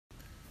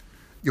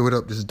Yo, what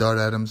up? This is Dart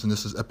Adams, and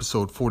this is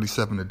episode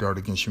 47 of Dart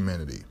Against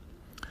Humanity.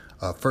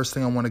 First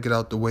thing I want to get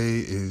out the way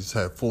is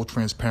have full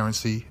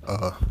transparency.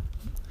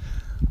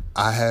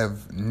 I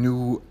have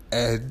new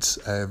ads,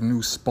 I have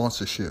new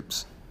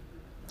sponsorships.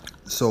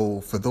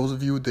 So for those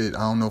of you that, I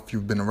don't know if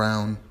you've been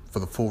around for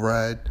the full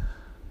ride,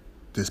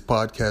 this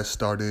podcast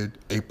started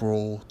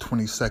April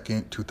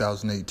 22nd,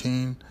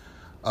 2018.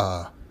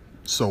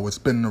 So it's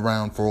been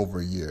around for over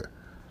a year.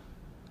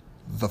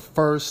 The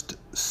first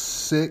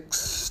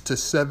 6 to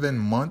 7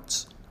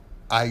 months,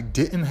 I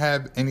didn't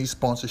have any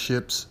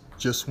sponsorships,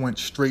 just went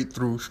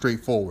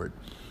straightforward.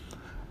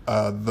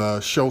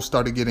 The show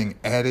started getting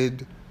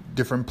added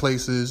different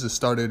places. It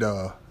started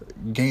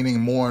gaining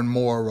more and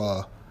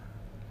more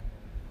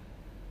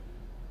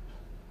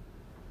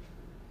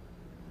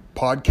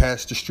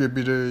podcast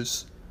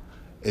distributors.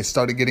 It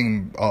started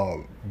getting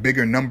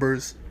bigger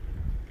numbers.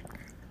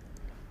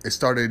 It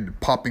started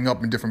popping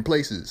up in different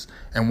places.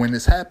 And when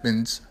this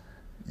happens,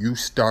 you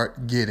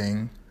start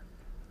getting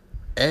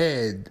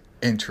ad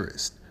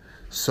interest.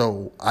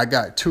 So I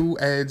got 2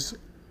 ads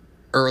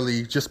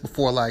early, just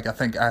before,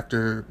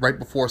 right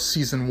before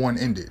season 1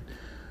 ended.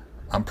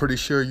 I'm pretty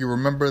sure you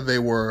remember they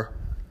were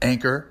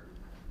Anchor,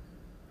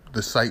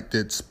 the site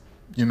that's,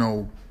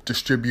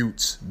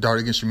 distributes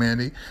Dart Against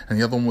Humanity, and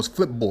the other one was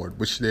Flipboard,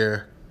 which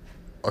they're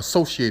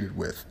associated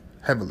with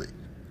heavily.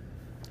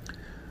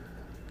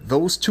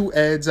 Those 2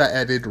 ads I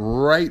added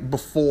right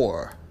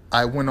before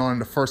I went on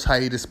the first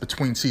hiatus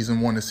between season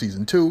 1 and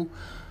season 2.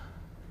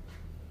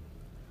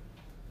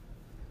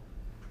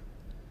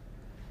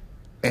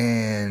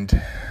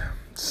 And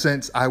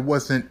since I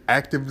wasn't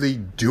actively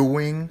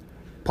doing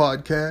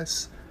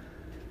podcasts,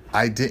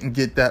 I didn't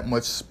get that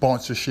much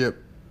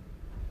sponsorship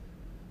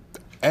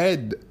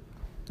ad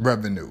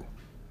revenue.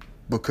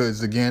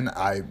 Because again,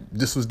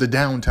 this was the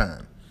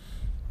downtime.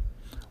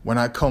 When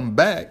I come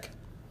back,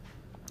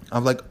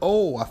 I'm like,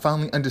 I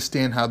finally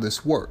understand how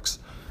this works.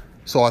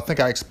 So I think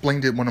I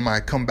explained it in one of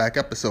my comeback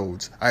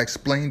episodes. I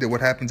explained that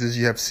what happens is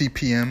you have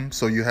CPM,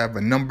 so you have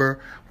a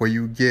number where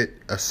you get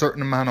a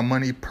certain amount of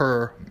money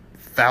per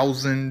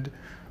 1,000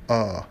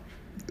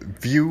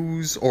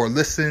 views or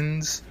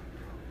listens,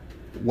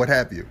 what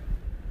have you.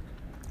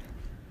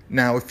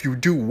 Now, if you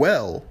do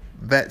well,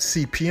 that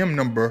CPM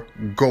number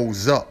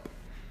goes up.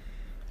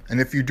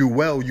 And if you do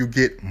well, you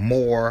get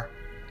more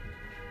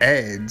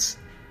ads.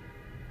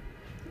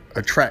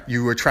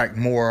 You attract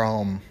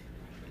more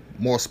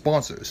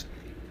sponsors.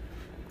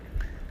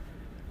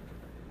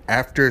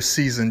 After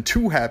season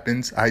 2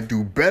 happens, I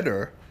do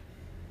better.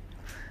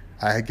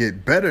 I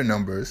get better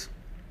numbers.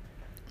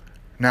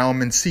 Now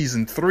I'm in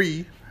season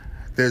 3.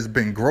 There's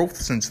been growth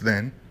since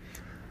then.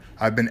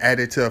 I've been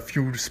added to a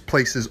few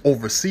places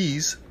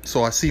overseas.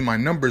 So I see my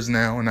numbers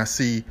now, and I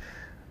see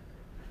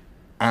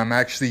I'm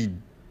actually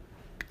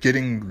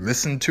getting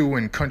listened to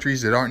in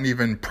countries that aren't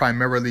even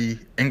primarily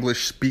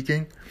English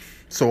speaking.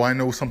 So I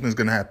know something's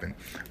going to happen.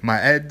 My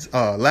ads,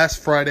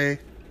 last Friday,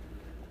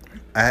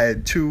 I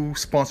had 2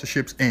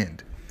 sponsorships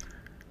end.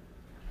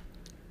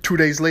 2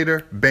 days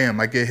later, bam,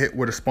 I get hit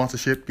with a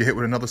sponsorship, get hit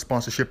with another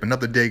sponsorship.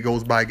 Another day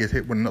goes by, I get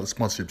hit with another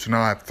sponsorship. So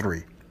now I have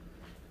 3.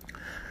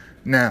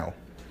 Now,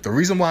 the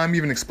reason why I'm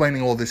even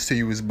explaining all this to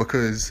you is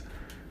because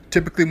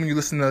typically when you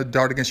listen to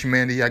Dart Against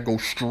Humanity, I go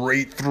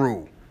straight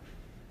through.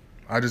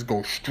 I just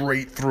go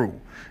straight through.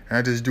 And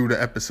I just do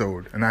the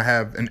episode. And I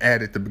have an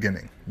ad at the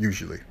beginning,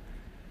 usually.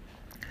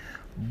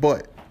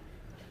 But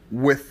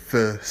with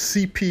the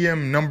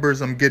CPM numbers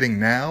I'm getting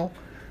now,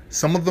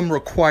 some of them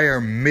require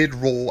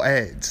mid-roll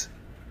ads.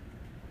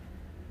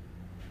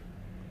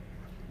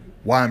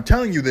 Why I'm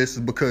telling you this is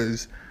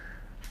because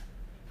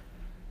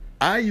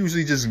I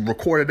usually just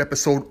record an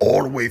episode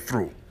all the way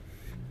through.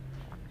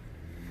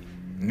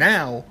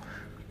 Now,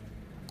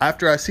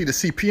 after I see the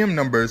CPM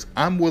numbers,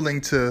 I'm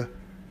willing to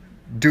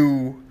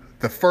do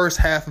the first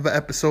half of an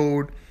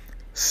episode,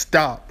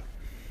 stop,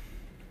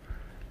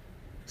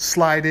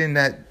 slide in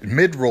that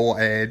mid-roll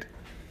ad,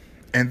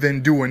 and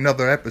then do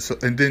another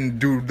episode, and then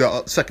do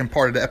the second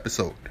part of the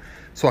episode,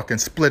 so I can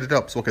split it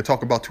up, so I can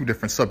talk about 2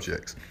 different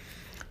subjects.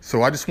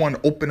 So I just want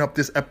to open up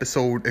this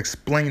episode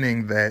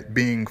explaining that,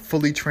 being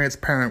fully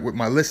transparent with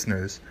my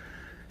listeners,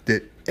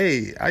 that,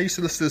 hey, I used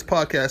to listen to this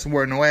podcast and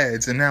wear no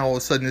ads, and now all of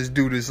a sudden this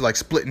dude is like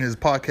splitting his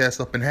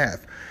podcast up in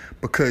half.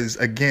 Because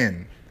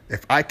again,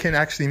 if I can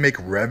actually make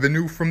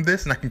revenue from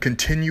this and I can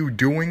continue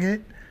doing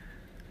it,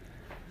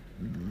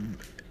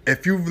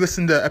 if you've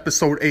listened to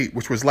episode 8,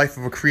 which was Life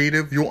of a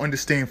Creative, you'll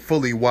understand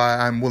fully why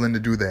I'm willing to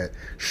do that.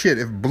 Shit,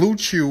 if Blue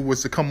Chew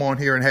was to come on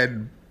here and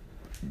had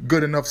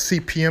good enough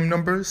CPM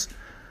numbers,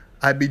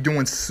 I'd be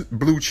doing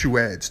Blue Chew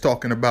ads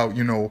talking about,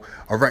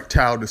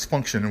 erectile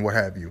dysfunction and what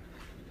have you.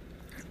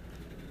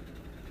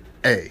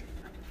 Hey,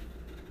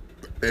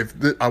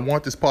 I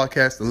want this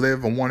podcast to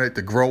live, I want it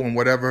to grow and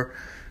whatever,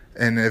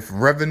 and if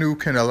revenue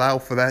can allow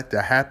for that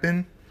to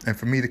happen and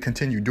for me to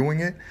continue doing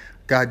it,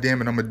 God damn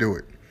it, I'm going to do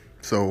it.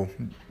 So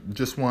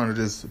just wanted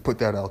to put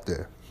that out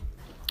there.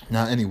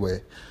 Now,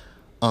 anyway,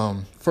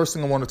 first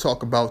thing I want to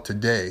talk about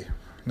today,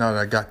 now that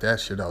I got that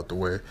shit out the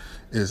way,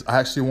 is I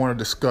actually want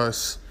to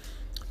discuss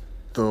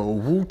The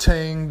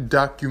Wu-Tang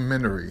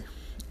documentary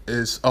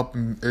is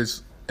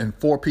in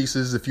 4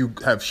 pieces. If you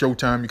have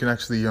Showtime, you can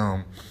actually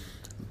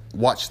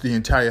watch the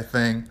entire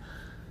thing,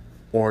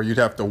 or you'd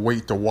have to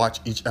wait to watch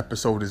each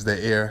episode as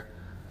they air.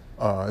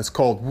 It's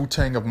called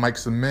Wu-Tang of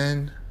Mics and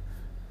Men.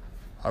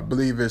 I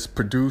believe it's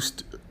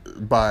produced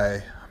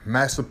by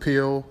Mass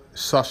Appeal,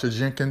 Sasha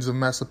Jenkins of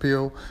Mass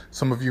Appeal.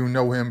 Some of you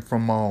know him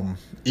from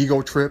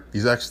Ego Trip.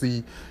 He's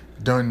actually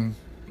done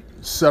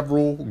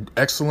several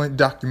excellent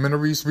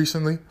documentaries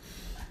recently.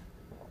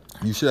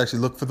 You should actually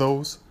look for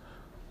those.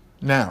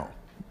 Now,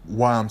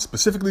 what I'm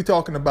specifically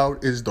talking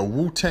about is the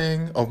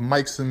Wu-Tang of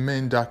Mics and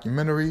Men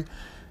documentary,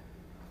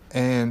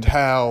 and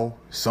how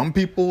some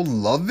people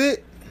love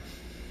it,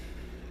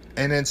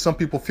 and then some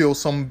people feel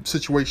some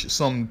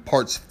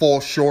parts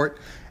fall short,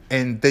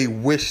 and they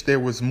wish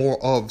there was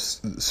more of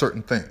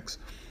certain things.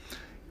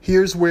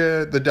 Here's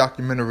where the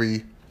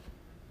documentary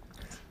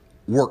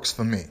works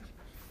for me.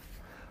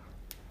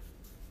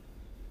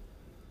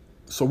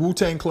 So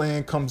Wu-Tang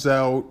Clan comes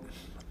out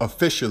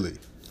officially.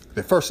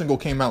 The first single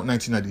came out in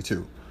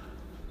 1992.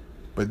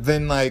 But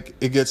then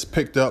it gets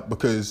picked up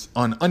because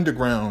on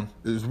Underground,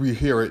 as we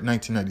hear it,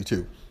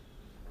 1992.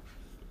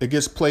 It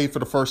gets played for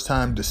the first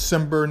time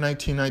December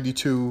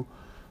 1992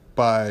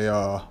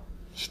 by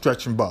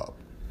Stretch and Bob.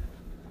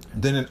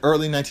 Then in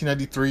early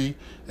 1993,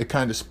 it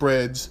kind of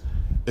spreads.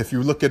 If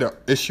you look at an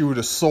issue,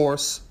 the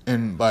Source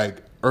in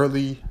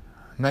early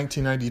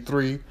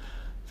 1993,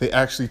 they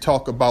actually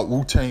talk about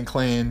Wu-Tang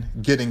Clan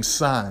getting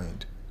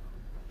signed.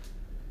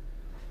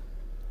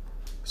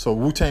 So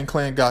Wu-Tang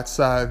Clan got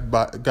signed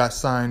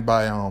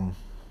by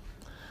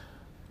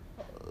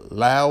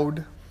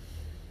Loud,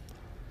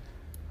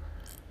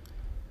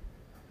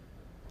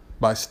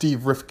 by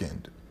Steve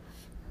Rifkind.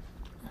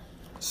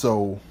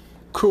 So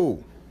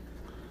cool.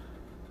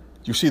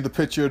 You see the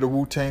picture of the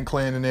Wu-Tang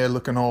Clan in there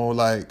looking all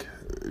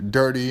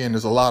dirty, and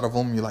there's a lot of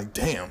them. You're like,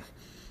 damn,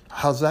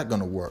 how's that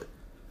gonna work?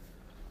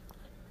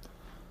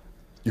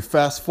 You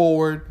fast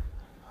forward,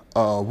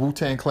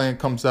 Wu-Tang Clan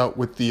comes out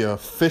with the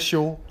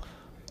official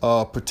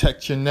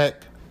Protect Your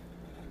Neck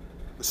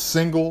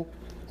single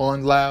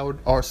on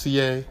Loud,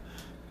 RCA.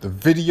 The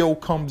video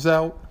comes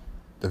out.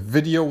 The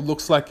video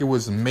looks like it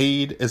was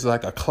made as a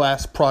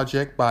class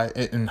project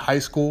in high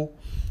school.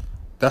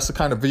 That's the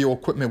kind of video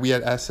equipment we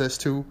had access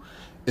to.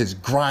 It's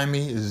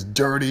grimy, it's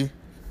dirty.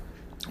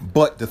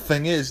 But the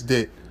thing is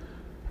that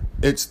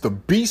it's the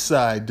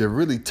B-side that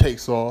really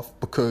takes off,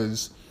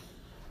 because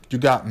you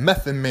got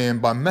Method Man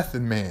by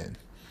Method Man.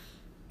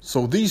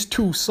 So these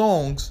 2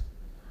 songs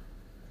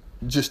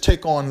just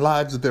take on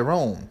lives of their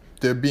own.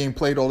 They're being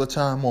played all the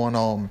time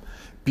on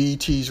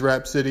BET's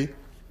Rap City.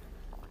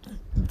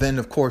 Then,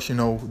 of course,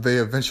 they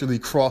eventually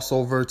cross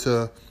over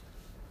to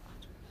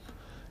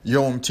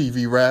Yo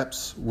MTV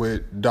Raps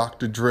with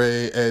Dr.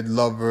 Dre, Ed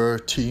Lover,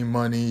 T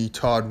Money,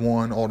 Todd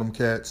One, all them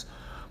cats.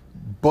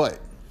 But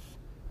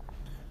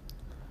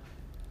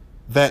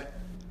that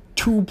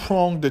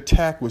 2-pronged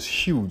attack was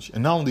huge.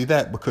 And not only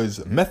that,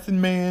 because Method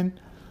Man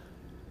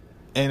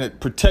and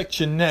Protect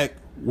Your Neck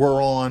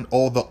were on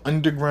all the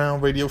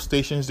underground radio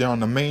stations. They're on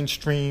the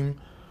mainstream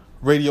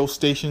radio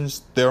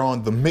stations. They're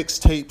on the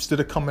mixtapes that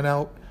are coming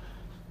out.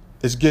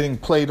 It's getting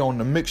played on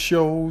the mix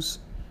shows.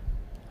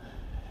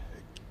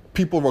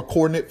 People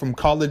recording it from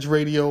college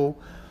radio.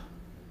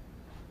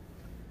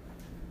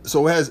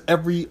 So it has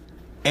every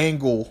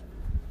angle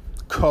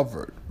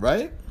covered,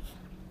 right?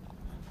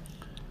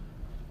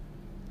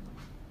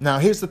 Now,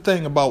 here's the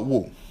thing about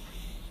Wu.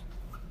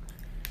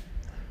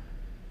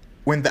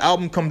 When the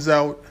album comes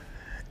out,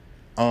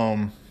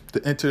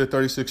 the Enter the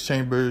 36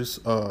 Chambers,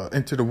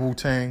 Enter the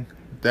Wu-Tang,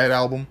 that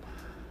album,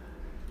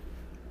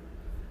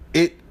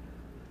 it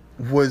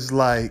was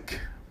like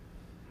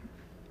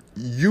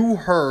you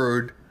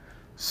heard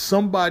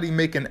somebody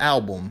make an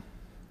album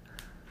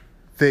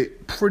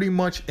that pretty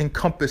much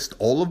encompassed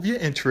all of your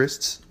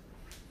interests,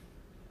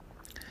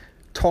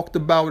 talked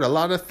about a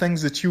lot of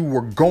things that you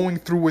were going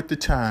through at the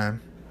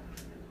time.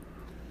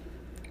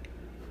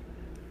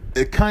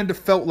 It kind of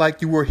felt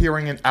like you were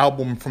hearing an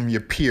album from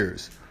your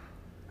peers.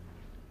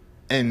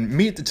 And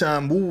me at the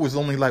time, Wu was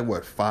only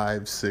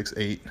 5, 6,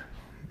 8.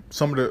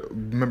 Some of the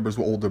members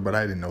were older, but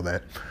I didn't know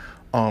that.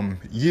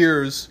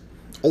 Years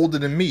older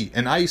than me.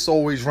 And I used to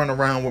always run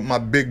around with my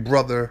big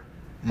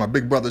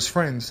brother's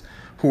friends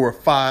who were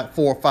 4,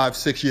 5,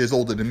 6 years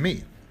older than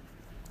me.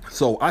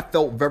 So I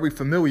felt very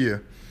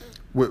familiar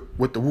with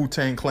what the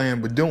Wu-Tang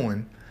Clan were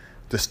doing.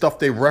 The stuff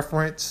they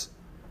reference,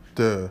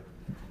 the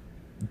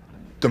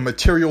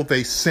material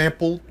they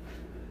sampled.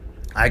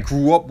 I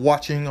grew up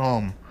watching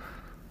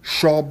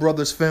Shaw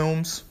Brothers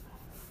films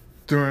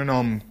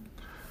during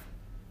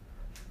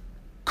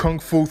Kung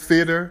Fu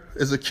Theater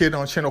as a kid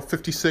on Channel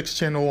 56,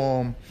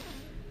 Channel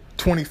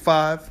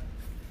 25.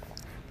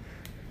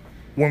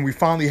 When we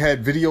finally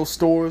had video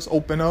stores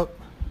open up,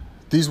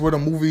 these were the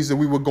movies that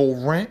we would go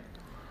rent.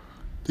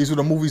 These were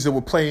the movies that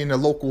would play in the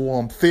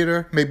local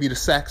theater, maybe the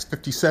Saks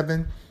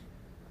 57,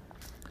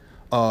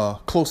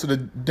 closer to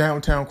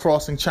downtown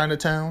Crossing,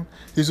 Chinatown.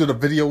 These are the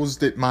videos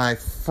that my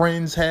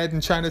friends had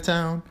in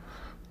Chinatown.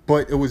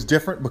 but it was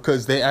different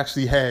because they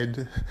actually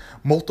had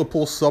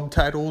multiple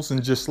subtitles,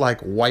 and just like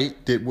white,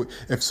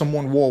 if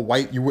someone wore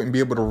white, you wouldn't be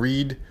able to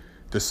read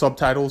the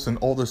subtitles, and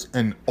all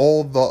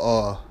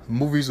the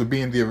movies would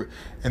be in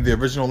the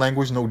original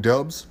language, no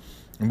dubs,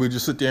 and we'd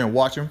just sit there and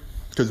watch them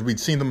because we'd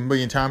seen them a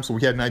million times, so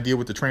we had an idea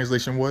what the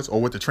translation was, or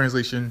what the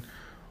translation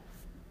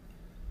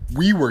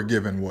we were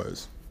given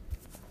was,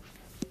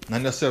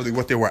 not necessarily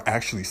what they were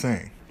actually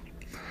saying.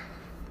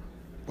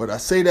 But I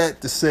say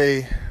that to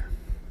say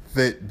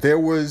that there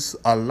was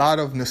a lot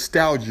of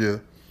nostalgia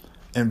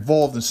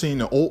involved in seeing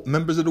the old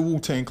members of the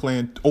Wu-Tang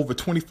Clan over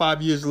 25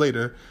 years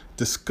later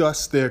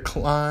discuss their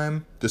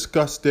climb,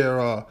 discuss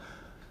their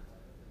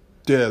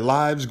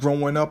lives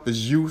growing up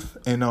as youth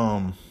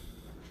in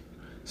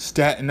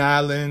Staten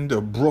Island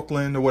or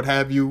Brooklyn or what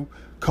have you,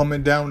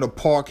 coming down to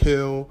Park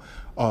Hill,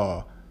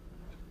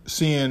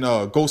 seeing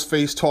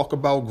Ghostface talk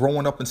about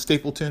growing up in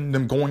Stapleton,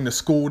 them going to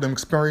school, them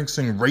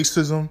experiencing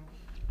racism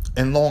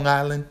in Long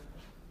Island,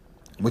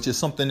 which is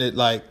something that,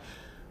 like,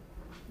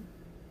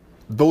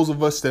 those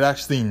of us that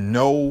actually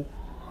know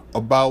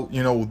about,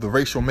 the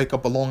racial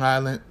makeup of Long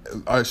Island,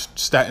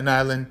 Staten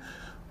Island,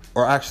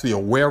 are actually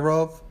aware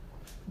of,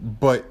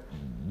 but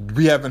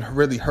we haven't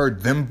really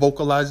heard them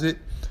vocalize it.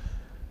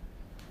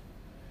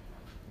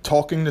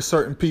 Talking to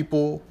certain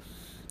people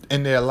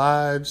in their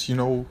lives,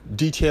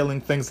 detailing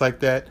things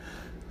like that.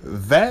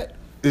 That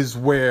is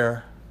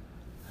where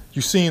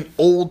you're seeing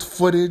old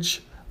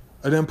footage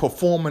of them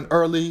performing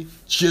early.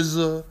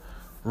 GZA,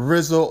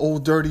 RZA,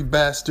 Old Dirty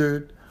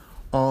Bastard,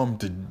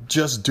 the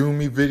Just Do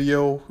Me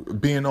video,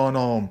 being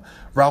on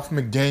Ralph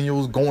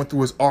McDaniels, going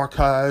through his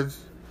archive,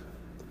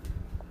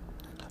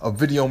 a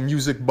video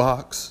music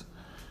box,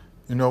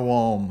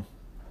 the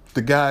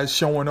guys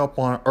showing up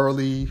on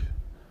early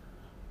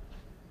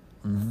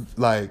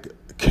like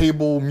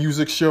cable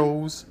music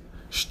shows,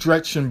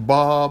 Stretch and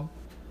Bob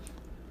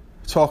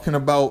talking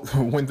about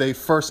when they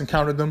first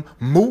encountered them.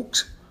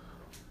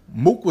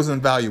 Mook was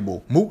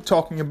invaluable. Mook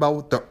talking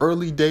about the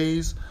early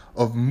days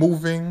of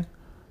moving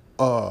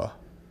the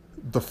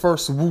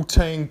first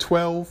Wu-Tang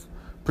 12,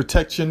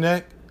 Protect Your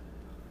Neck,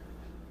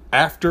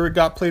 after it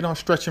got played on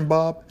Stretch and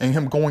Bob, and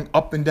him going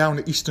up and down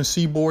the Eastern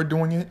Seaboard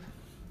doing it.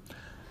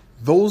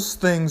 Those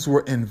things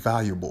were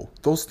invaluable.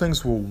 Those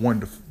things were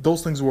wonderful.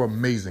 Those things were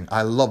amazing.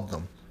 I loved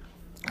them.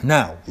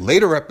 Now,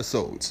 later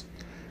episodes,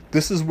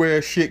 this is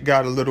where shit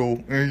got a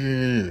little...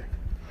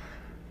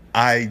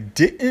 I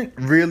didn't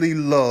really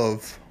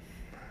love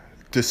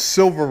the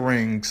Silver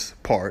Rings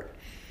part,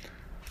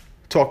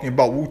 talking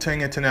about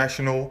Wu-Tang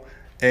International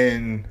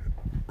and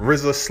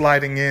RZA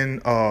sliding in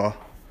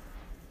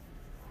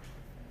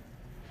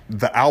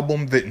the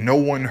album that no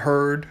one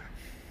heard.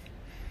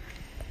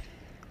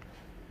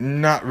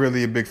 Not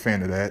really a big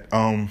fan of that.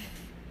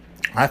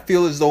 I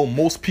feel as though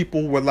most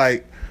people were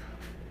like,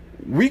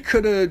 we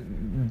could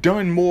have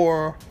done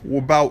more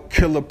about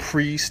Killah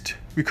Priest.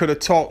 We could have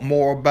talked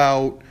more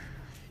about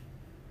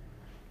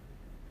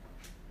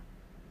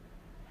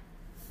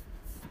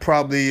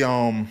probably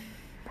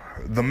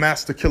the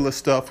Master Killer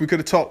stuff. We could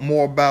have talked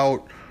more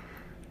about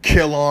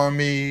Kill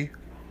Army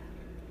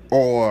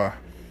or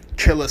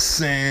Killer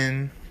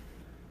Sin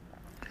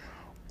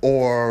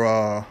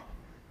or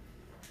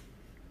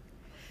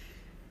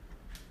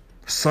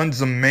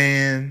Sons of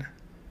Man.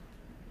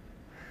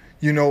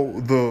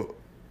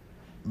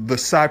 The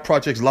side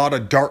projects, a lot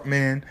of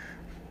Darkman.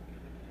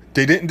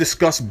 They didn't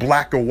discuss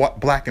black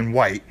and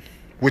white,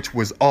 which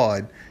was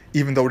odd,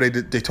 even though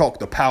they talked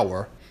the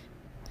power.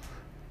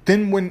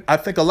 Then when I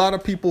think a lot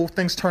of people,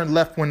 things turned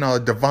left when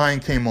Divine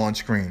came on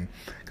screen,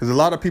 because a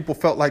lot of people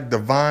felt like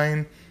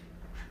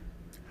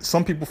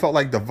some people felt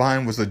like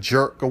Divine was a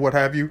jerk or what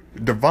have you.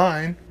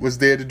 Divine was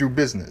there to do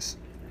business,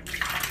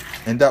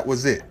 and that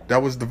was it.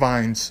 That was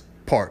Divine's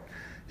part.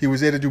 He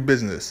was there to do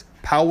business.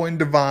 Power and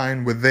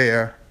Divine were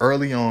there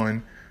early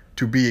on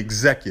to be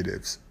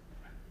executives.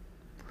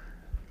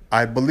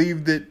 I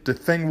believe that the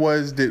thing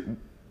was that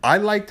I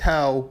liked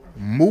how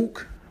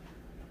Mook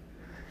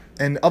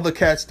and other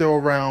cats that were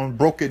around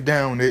broke it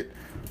down.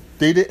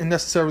 They didn't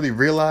necessarily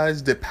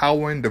realize that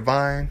Power and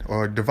Divine,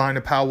 or Divine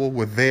and Power,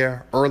 were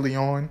there early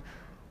on,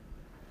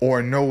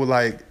 or know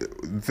like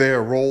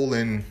their role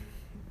in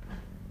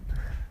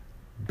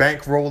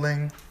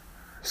bankrolling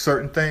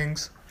certain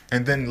things.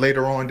 And then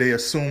later on, they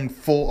assumed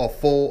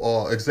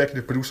full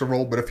executive producer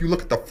role. But if you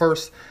look at the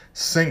first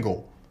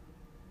single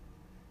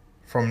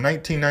from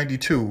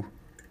 1992,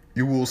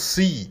 you will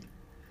see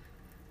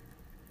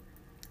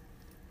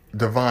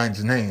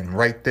Divine's name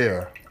right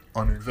there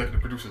on the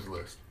executive producers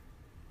list.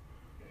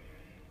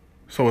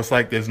 So it's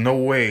like there's no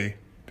way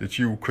that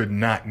you could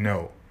not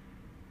know.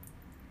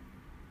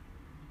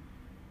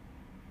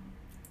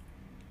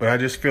 But I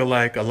just feel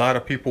like a lot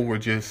of people were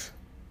just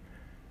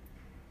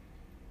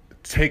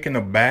taken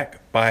aback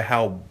by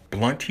how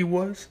blunt he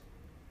was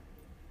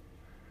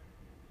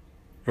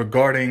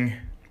regarding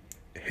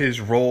his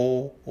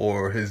role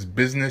or his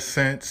business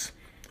sense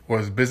or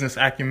his business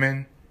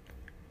acumen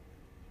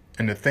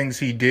and the things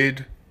he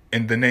did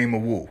in the name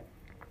of Wu.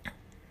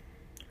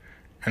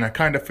 And I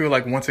kind of feel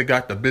like once it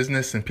got to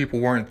business and people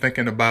weren't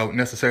thinking about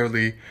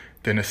necessarily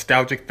the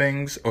nostalgic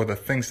things or the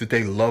things that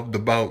they loved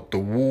about the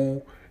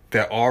Wu,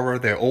 their aura,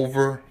 their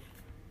over,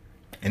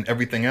 and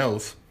everything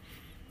else,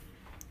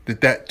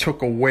 that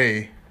took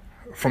away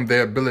from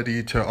their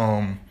ability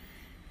to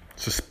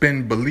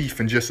suspend belief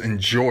and just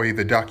enjoy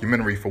the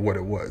documentary for what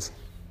it was.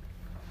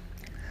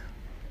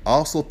 I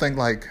also think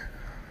like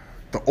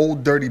the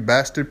Old Dirty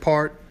Bastard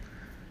part,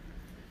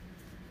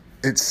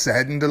 it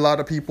saddened a lot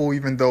of people,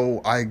 even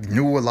though I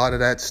knew a lot of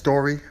that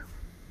story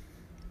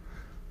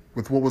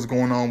with what was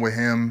going on with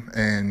him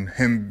and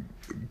him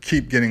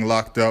keep getting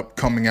locked up,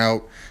 coming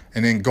out,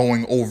 and then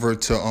going over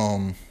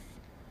to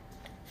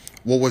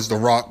what was The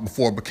Rock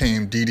before it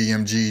became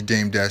DDMG,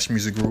 Dame Dash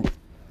Music Group.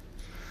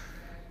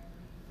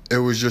 It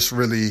was just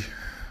really,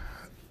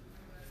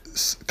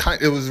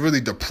 it was really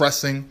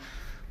depressing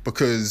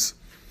because,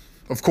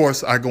 of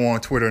course, I go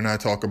on Twitter and I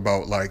talk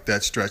about like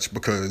that stretch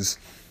because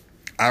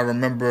I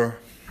remember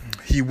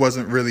he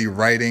wasn't really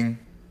writing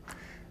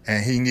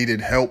and he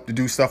needed help to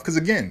do stuff. Because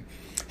again,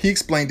 he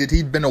explained that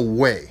he'd been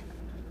away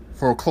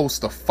for close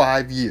to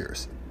 5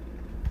 years.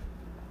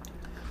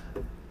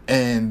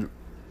 And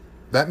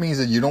that means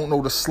that you don't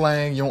know the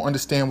slang, you don't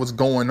understand what's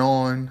going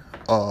on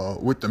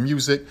with the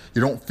music,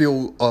 you don't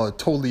feel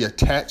totally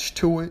attached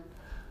to it.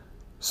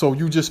 So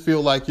you just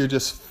feel like you're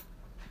just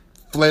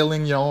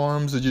flailing your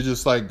arms and you're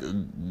just like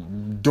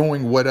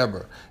doing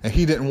whatever. And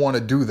he didn't want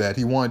to do that.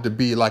 He wanted to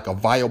be like a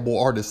viable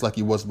artist like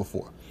he was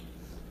before.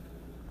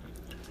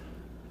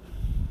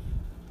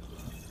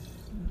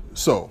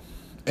 So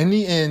in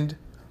the end,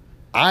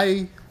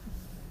 I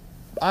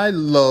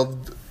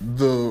loved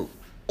the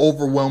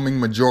overwhelming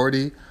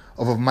majority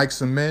of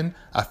Mics and Men.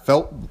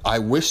 I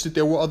wish that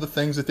there were other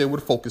things that they would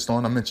have focused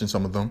on. I mentioned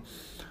some of them.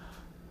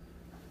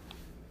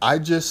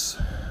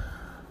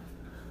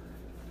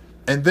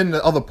 And then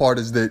the other part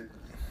is that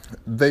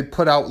they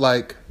put out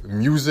like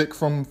music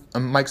from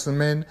Mics and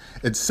Men.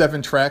 It's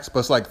 7 tracks, but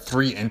it's like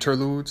 3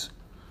 interludes.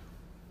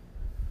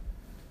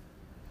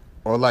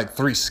 Or like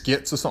 3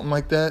 skits or something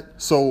like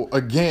that. So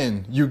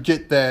again, you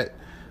get that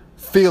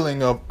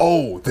feeling of,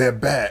 oh, they're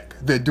back.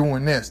 They're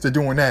doing this, they're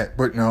doing that.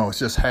 But no, it's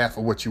just half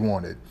of what you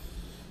wanted.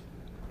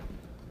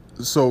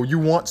 So you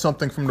want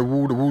something from the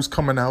Wu's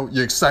coming out.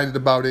 You're excited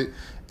about it.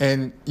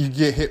 And you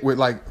get hit with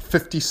like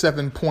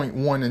 57.1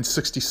 and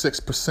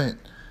 66%,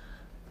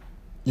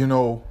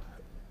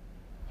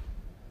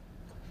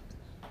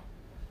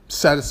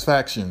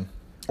 satisfaction,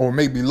 or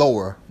maybe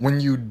lower when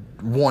you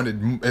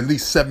wanted at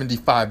least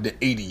 75 to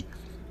 80.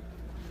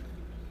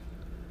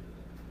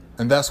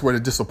 And that's where the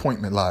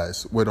disappointment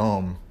lies with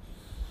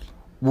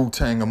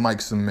Wu-Tang and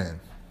Mics and Men.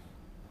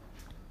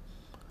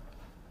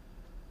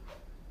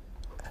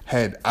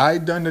 Had I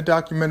done the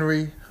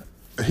documentary,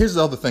 here's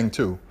the other thing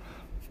too.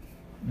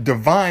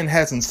 Divine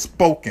hasn't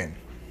spoken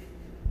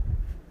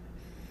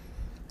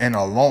in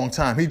a long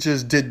time. He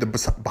just did the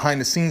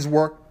behind the scenes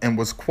work and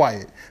was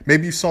quiet.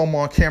 Maybe you saw him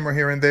on camera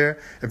here and there.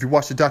 If you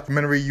watch the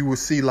documentary, you will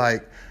see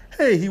like,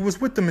 hey, he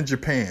was with them in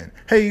Japan.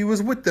 Hey, he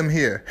was with them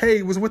here. Hey,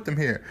 he was with them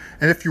here.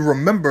 And if you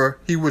remember,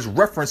 he was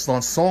referenced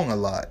on song a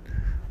lot.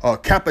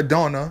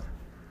 Capadonna,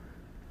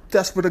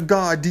 that's for the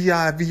God,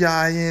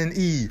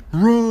 D-I-V-I-N-E,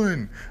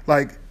 run.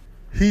 Like,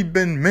 he'd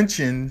been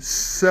mentioned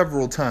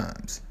several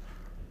times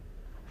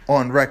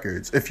on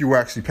records, if you were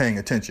actually paying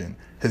attention.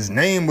 His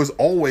name was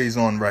always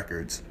on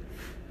records.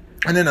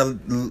 And then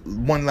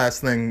one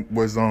last thing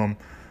was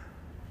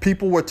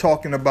people were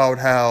talking about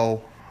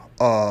how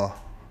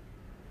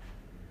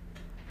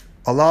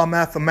Allah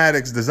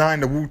Mathematics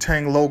designed the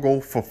Wu-Tang logo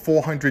for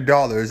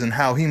 $400 and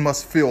how he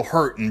must feel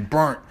hurt and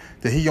burnt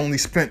that he only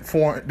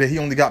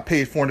got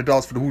paid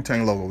 $400 for the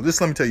Wu-Tang logo. Just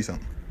let me tell you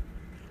something.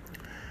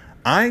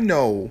 I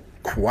know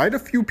quite a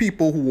few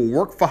people who will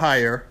work for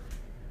hire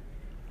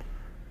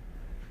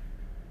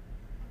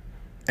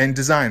and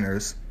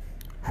designers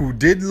who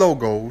did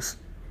logos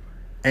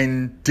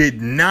and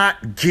did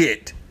not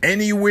get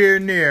anywhere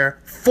near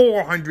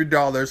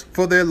 $400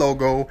 for their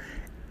logo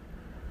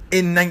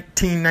in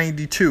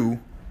 1992.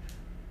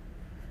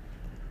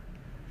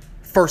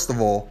 First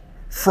of all,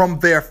 from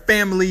their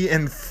family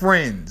and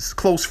friends,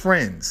 close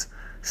friends.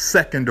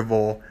 Second of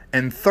all,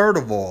 and third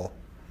of all,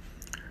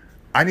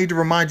 I need to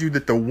remind you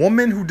that the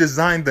woman who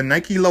designed the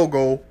Nike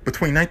logo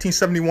between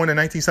 1971 and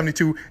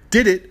 1972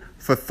 did it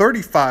for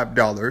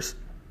 $35.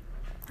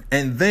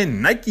 And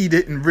then Nike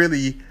didn't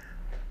really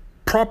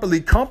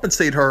properly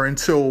compensate her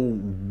until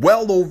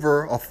well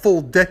over a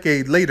full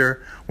decade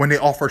later when they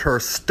offered her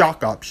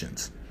stock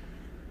options.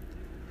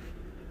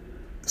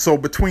 So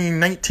between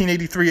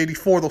 1983 and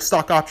 84, those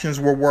stock options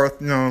were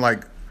worth,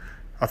 like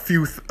a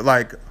few,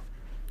 around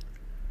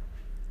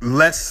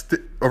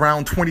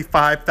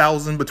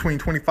 $25,000, between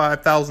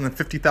 $25,000 and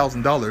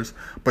 $50,000.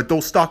 But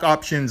those stock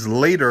options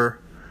later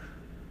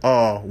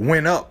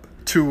went up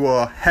to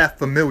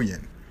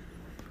 $500,000.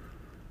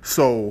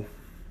 So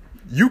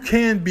you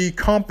can be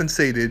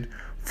compensated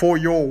for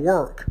your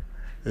work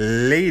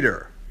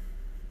later.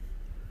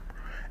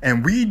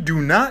 And we do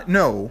not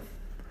know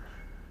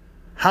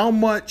how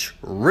much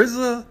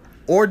RZA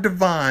or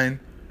Divine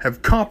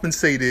have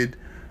compensated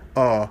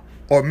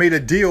or made a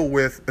deal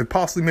with,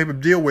 possibly made a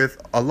deal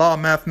with a law of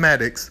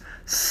mathematics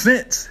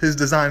since his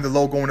design of the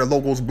logo, and the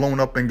logo's blown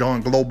up and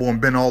gone global and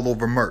been all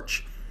over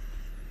merch.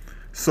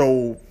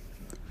 So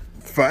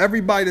for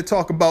everybody to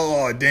talk about,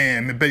 oh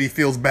damn, I bet he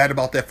feels bad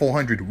about that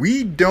 400.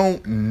 We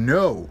don't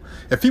know.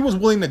 If he was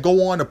willing to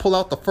go on to pull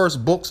out the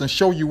first books and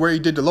show you where he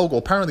did the logo,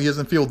 apparently he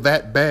doesn't feel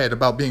that bad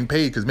about being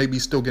paid, because maybe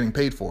he's still getting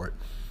paid for it.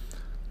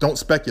 Don't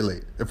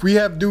speculate. If we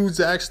have dudes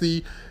that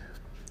actually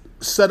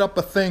set up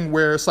a thing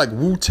where it's like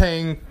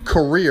Wu-Tang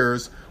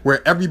careers,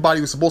 where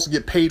everybody was supposed to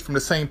get paid from the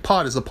same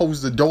pot as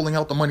opposed to doling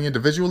out the money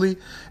individually,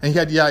 and he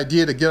had the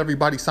idea to get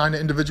everybody signed to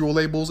individual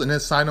labels and then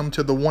sign them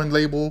to the one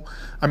label,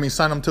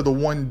 sign them to the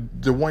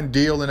one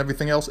deal and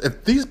everything else.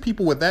 If these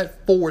people with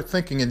that forward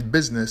thinking in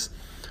business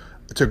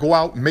to go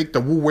out and make the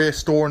Wu Wear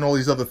store and all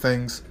these other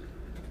things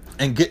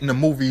and get into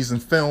movies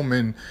and film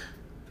and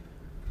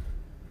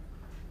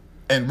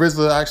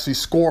RZA actually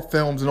score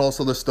films and all this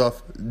other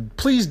stuff,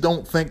 please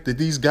don't think that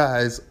these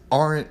guys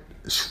aren't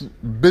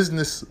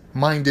business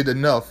minded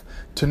enough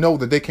to know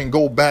that they can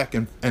go back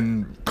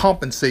and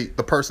compensate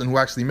the person who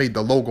actually made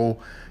the logo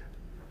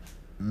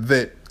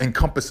that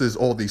encompasses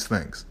all these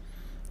things.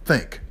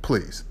 Think,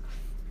 please.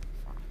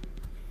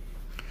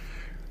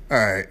 All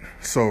right,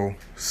 so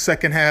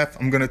second half,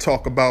 I'm going to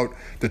talk about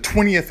the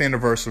 20th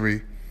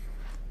anniversary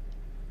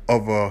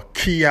of a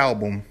key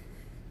album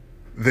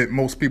that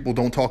most people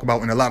don't talk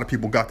about, and a lot of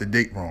people got the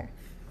date wrong.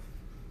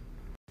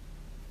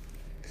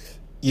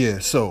 Yeah,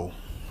 so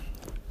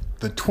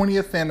the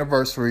 20th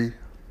anniversary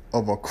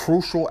of a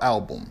crucial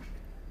album,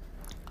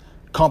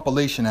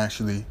 compilation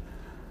actually,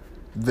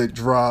 that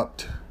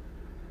dropped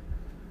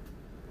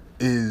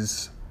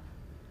is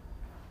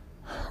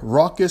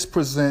Rawkus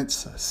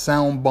Presents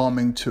Sound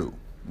Bombing 2.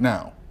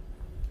 Now,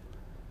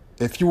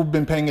 if you've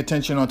been paying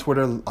attention on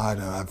Twitter,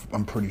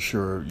 I'm pretty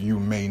sure you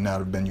may not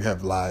have been. You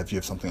have lives, you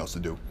have something else to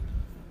do.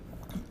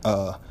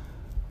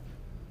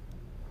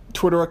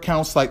 Twitter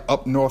accounts like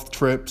Up North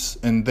Trips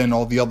and then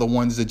all the other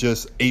ones that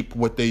just ape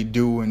what they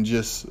do and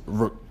just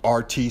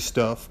RT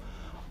stuff,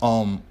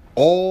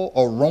 all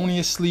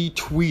erroneously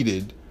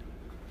tweeted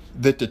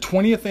that the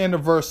 20th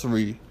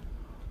anniversary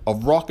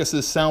of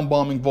Rawkus' Sound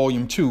Bombing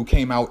Volume 2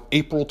 came out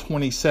April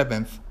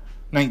 27th,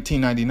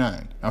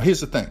 1999. Now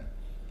here's the thing.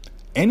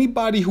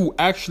 Anybody who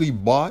actually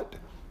bought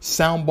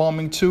Sound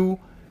Bombing 2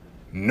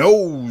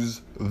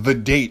 knows the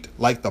date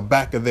like the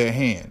back of their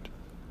hand,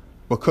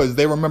 because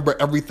they remember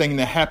everything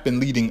that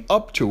happened leading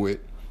up to it.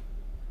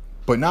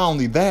 But not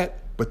only that,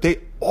 but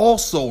they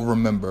also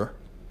remember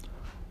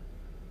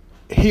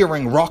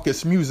hearing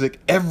Rawkus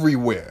music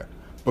everywhere,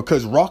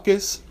 because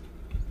Rawkus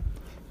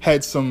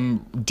had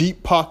some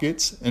deep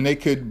pockets and they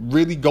could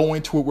really go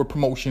into it with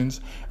promotions.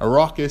 And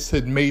Rawkus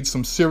had made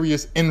some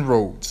serious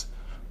inroads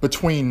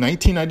between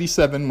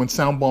 1997, when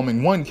Sound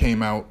Bombing 1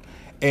 came out,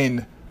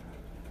 and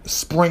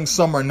spring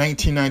summer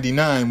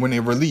 1999, when they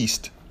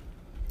released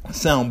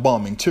Sound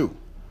Bombing 2.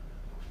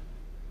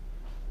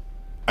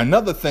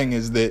 Another thing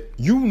is that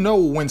you know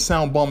when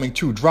Sound Bombing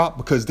 2 dropped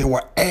because there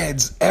were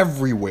ads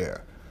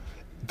everywhere.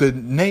 The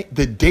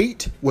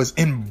date was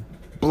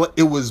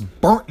it was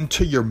burnt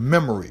into your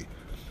memory.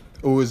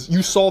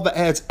 You saw the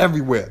ads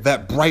everywhere.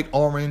 That bright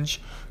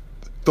orange,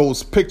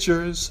 those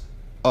pictures,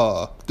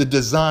 the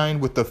design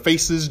with the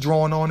faces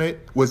drawn on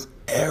it was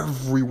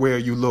everywhere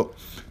you look.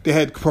 They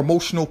had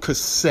promotional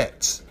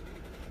cassettes.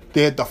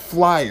 They had the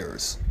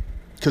flyers,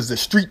 because the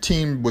street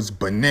team was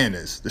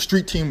bananas. The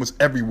street team was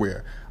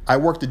everywhere. I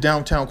worked at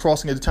Downtown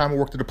Crossing at the time. I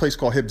worked at a place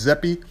called Hip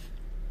Zeppy.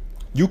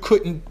 You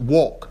couldn't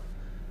walk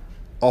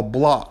a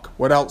block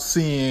without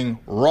seeing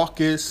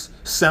Rawkus,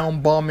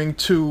 Sound Bombing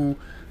 2,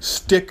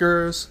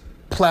 stickers,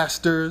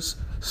 plasters,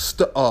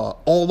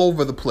 all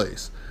over the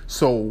place.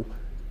 So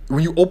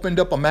when you opened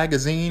up a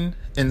magazine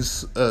in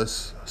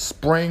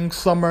spring,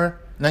 summer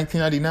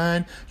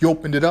 1999, you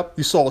opened it up,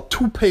 you saw a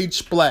 2-page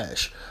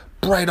splash,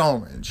 bright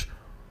orange,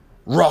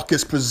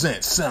 Rawkus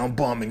Presents Sound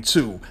Bombing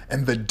 2,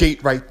 and the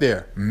date right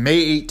there,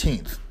 May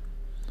 18th.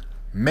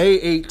 May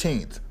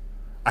 18th.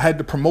 I had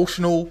the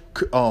promotional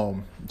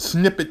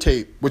snippet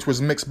tape, which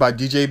was mixed by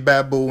DJ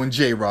Babu and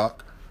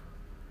J-Rock,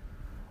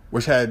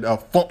 which had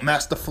Funk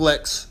Master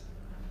Flex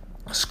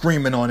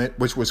screaming on it,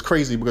 which was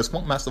crazy because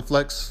Funk Master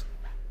Flex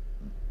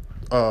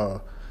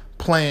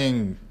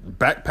playing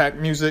backpack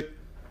music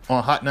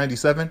on Hot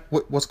 97.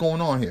 What's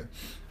going on here?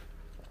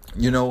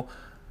 You know,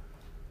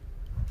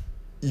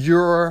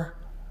 you're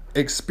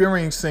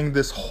experiencing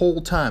this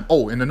whole time.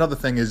 Oh, and another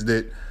thing is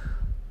that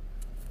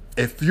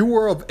if you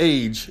were of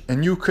age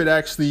and you could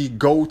actually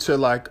go to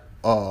like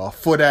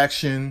Foot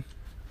Action,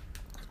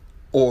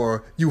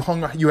 or you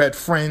had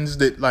friends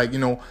that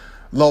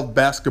loved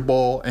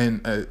basketball,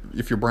 and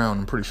if you're brown,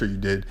 I'm pretty sure you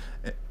did,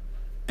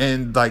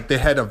 and like they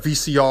had a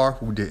VCR,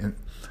 who didn't?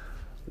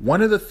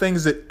 One of the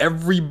things that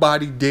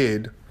everybody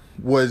did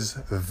was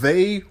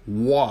they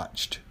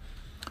watched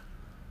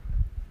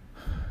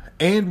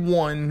And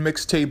One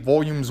mixtape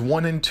volumes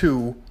 1 and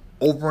 2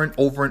 over and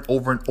over and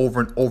over and over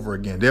and over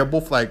again. They're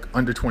both like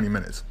under 20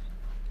 minutes.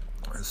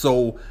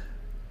 So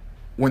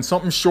when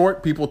something's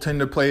short, people tend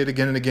to play it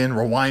again and again,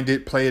 rewind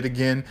it, play it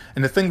again.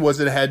 And the thing was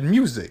that it had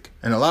music.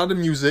 And a lot of the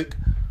music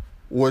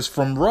was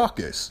from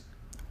Rawkus.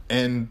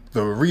 And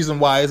the reason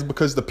why is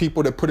because the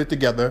people that put it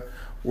together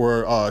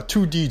were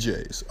two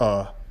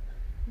DJs.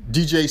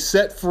 DJ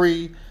Set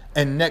Free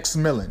and Next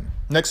Millen.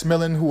 Next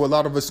Millen, who a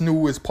lot of us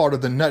knew is part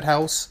of the Nut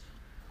House.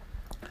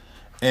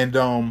 And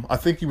I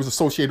think he was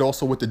associated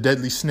also with the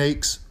Deadly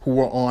Snakes, who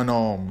were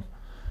on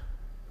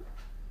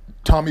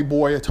Tommy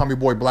Boy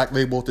Black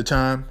Label at the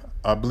time.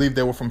 I believe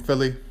they were from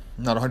Philly.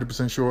 Not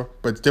 100% sure,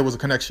 but there was a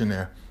connection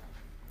there.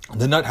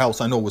 The Nut House,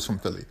 I know, was from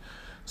Philly.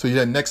 So you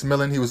had Next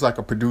Millen. He was like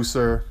a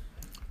producer,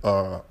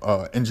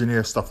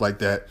 engineer, stuff like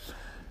that.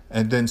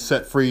 And then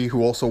Set Free,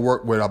 who also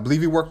worked with, I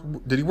believe he worked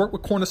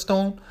with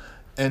Cornerstone?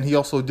 And he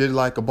also did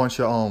like a bunch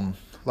of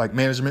like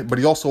management, but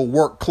he also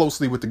worked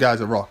closely with the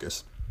guys at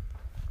Rawkus.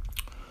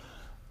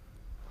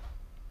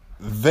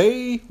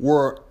 They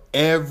were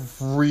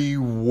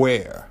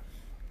everywhere.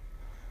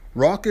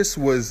 Rawkus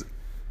was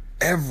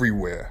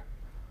everywhere.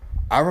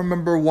 I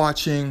remember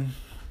watching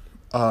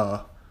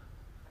an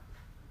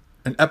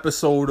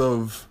episode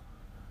of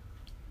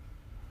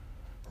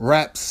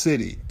Rap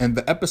City, and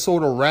the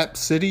episode of Rap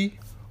City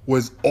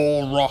was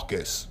all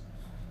Rawkus.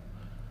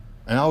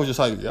 And I was just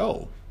like,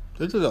 yo,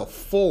 this is a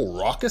full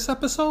Rawkus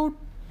episode?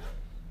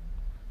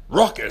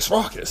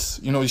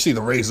 Rawkus. You know, you see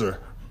the Razor.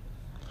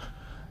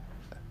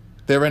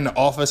 They're in the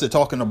office, they're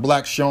talking to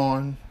Black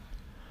Sean.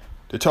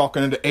 They're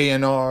talking to the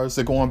A&Rs.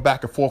 They're going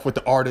back and forth with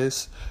the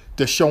artists.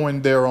 They're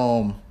showing their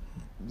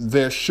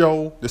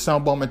show, the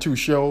Soundbombing 2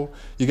 show.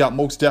 You got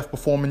Mos Def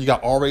performing. You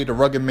got R.A. the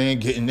Rugged Man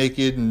getting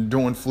naked and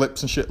doing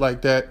flips and shit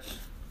like that.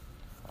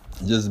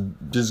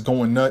 Just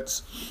going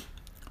nuts.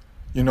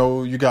 You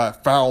know, you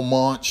got Foul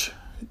Monch.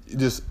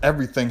 Just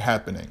everything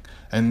happening.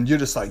 And you're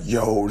just like,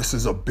 yo, this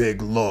is a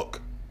big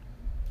look.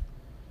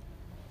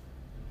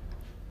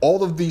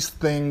 All of these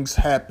things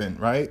happen,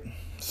 right?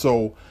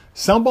 So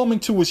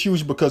Soundbombing 2 was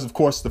huge because, of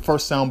course, the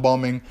first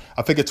Soundbombing,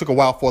 I think it took a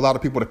while for a lot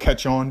of people to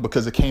catch on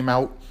because it came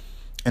out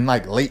in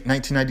like late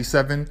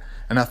 1997.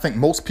 And I think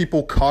most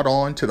people caught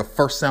on to the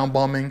first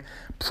Soundbombing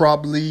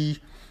probably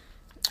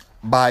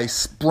by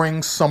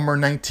spring, summer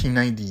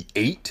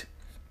 1998,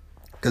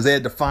 because they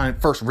had to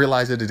first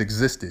realize that it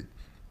existed.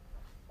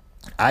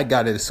 I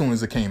got it as soon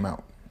as it came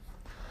out.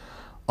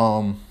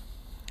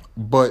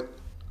 But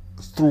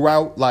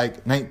throughout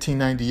like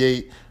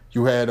 1998,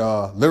 you had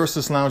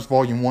Lyricist Lounge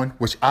Volume 1,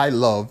 which I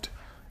loved.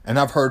 And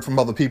I've heard from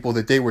other people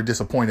that they were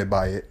disappointed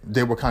by it.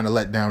 They were kind of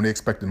let down. They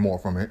expected more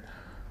from it.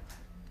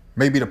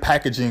 Maybe the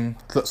packaging.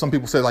 Some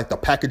people say like the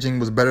packaging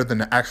was better than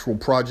the actual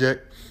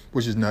project,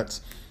 which is nuts.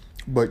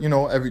 But, you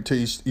know, to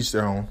each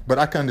their own. But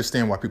I can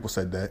understand why people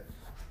said that.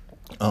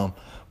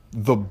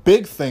 The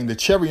big thing, the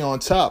cherry on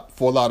top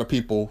for a lot of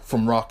people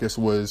from Rawkus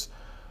was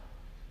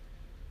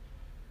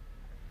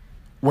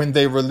when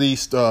they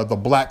released the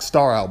Black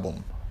Star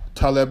album.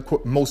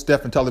 Mos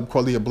Def and Talib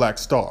Kweli, Black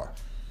Star.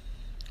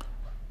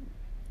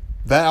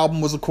 That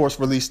album was, of course,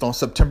 released on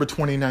September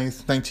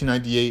 29th,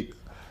 1998,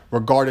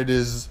 regarded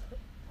as,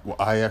 well,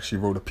 I actually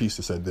wrote a piece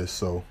that said this,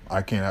 so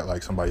I can't act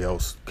like somebody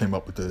else came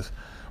up with this,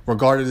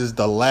 regarded as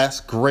the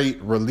last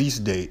great release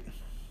date.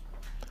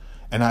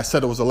 And I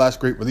said it was the last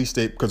great release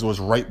date because it was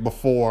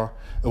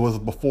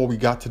before we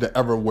got to the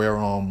era where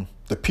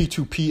the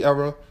P2P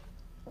era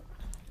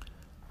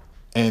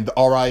and the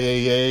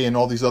RIAA and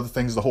all these other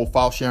things, the whole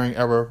file sharing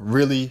era,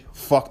 really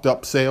fucked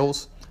up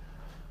sales.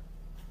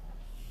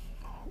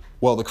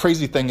 Well, the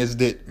crazy thing is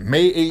that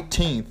May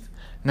 18th,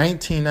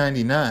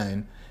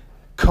 1999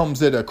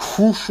 comes at a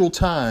crucial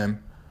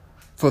time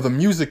for the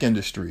music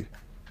industry.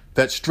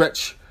 That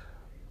stretch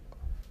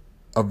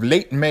of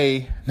late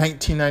May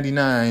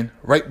 1999,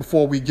 right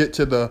before we get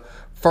to the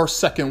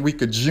second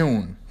week of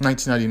June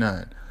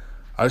 1999.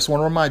 I just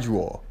want to remind you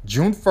all,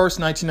 June 1st,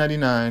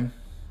 1999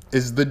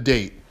 is the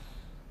date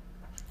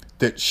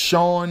that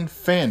Sean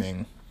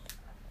Fanning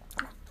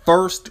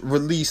first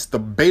released the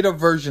beta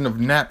version of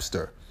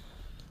Napster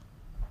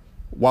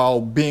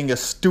while being a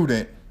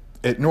student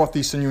at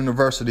Northeastern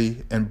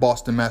University in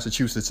Boston,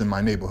 Massachusetts, in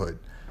my neighborhood.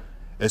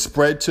 It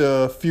spread to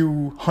a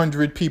few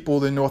hundred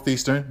people in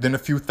Northeastern, then a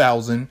few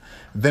thousand.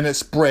 Then it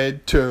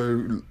spread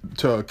to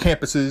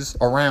campuses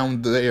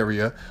around the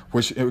area,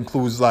 which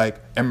includes like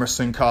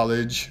Emerson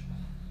College,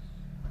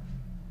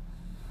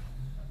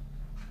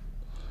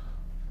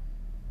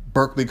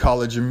 Berklee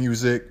College of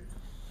Music,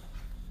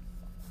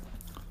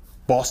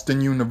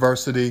 Boston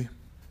University,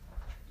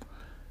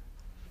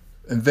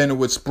 and then it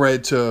would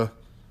spread to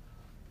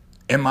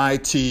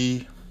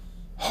MIT,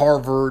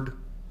 Harvard,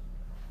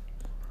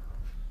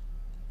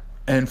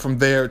 and from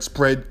there it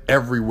spread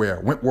everywhere.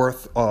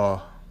 Wentworth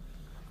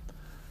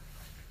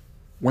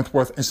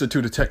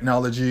Institute of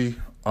Technology,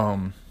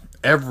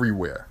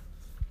 everywhere.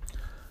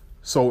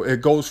 So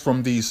it goes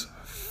from these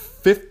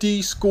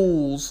 50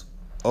 schools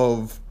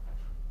of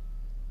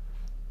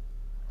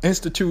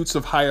institutes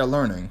of higher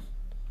learning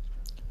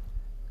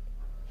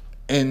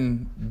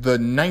in the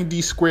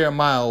 90 square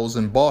miles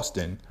in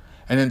Boston,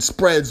 and then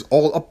spreads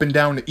all up and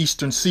down the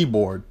eastern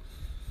seaboard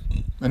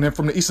And then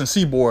from the Eastern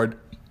Seaboard,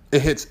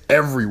 it hits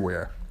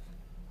everywhere.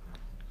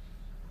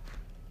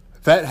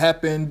 That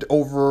happened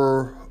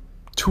over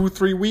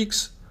 2-3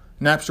 weeks.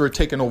 Napster had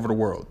taken over the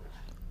world.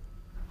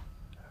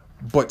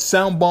 But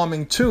Sound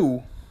Bombing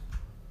 2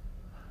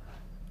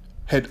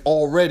 had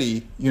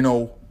already,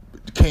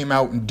 came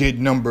out and did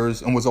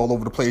numbers and was all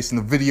over the place. And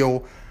the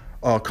video,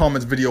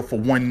 Common's video for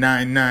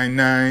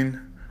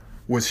 1999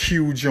 was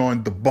huge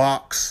on The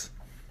Box.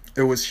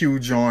 It was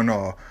huge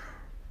on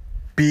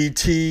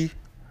BT,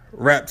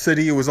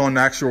 Rhapsody. It was on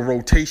the actual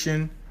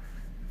rotation.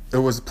 It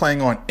was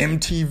playing on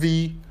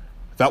MTV.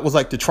 That was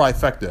like the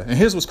trifecta. And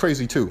here's what's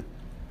crazy too.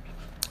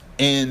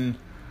 In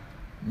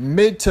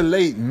mid to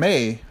late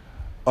May,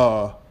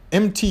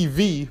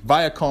 MTV,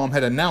 Viacom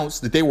had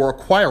announced that they were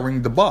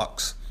acquiring The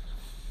Box.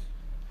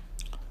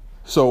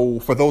 So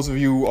for those of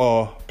you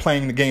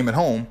playing the game at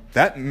home,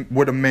 that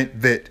would have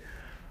meant that,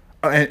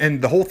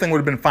 and the whole thing would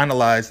have been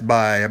finalized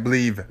by, I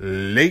believe,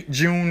 late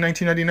June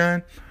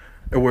 1999.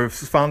 It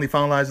was finally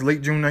finalized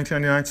late June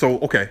 1999. So,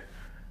 okay.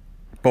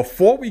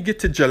 Before we get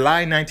to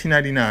July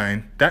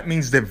 1999, that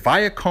means that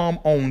Viacom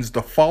owns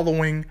the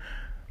following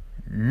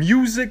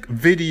music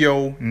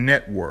video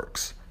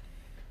networks.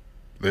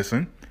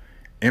 Listen.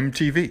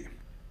 MTV.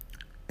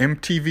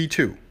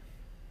 MTV2.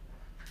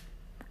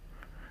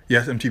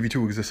 Yes,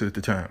 MTV2 existed at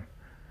the time.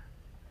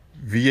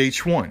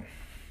 VH1.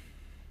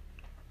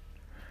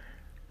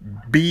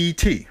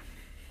 BET.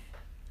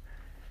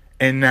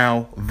 And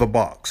now The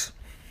Box.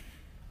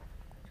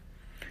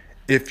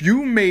 If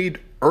you made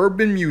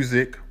urban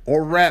music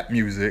or rap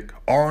music,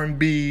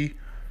 R&B,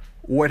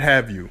 what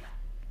have you,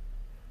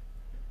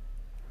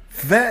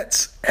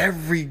 that's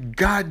every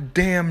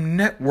goddamn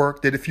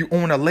network that if you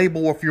own a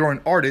label or if you're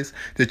an artist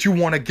that you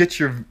want to get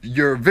your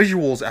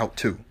visuals out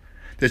to,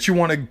 that you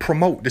want to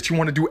promote, that you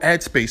want to do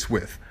ad space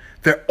with.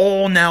 They're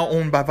all now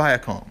owned by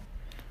Viacom.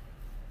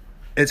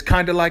 It's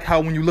kind of like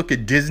how when you look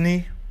at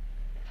Disney,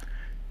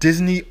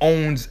 Disney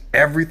owns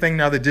everything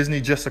now that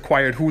Disney just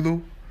acquired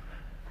Hulu.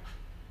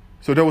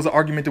 So there was an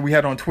argument that we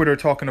had on Twitter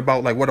talking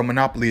about like what a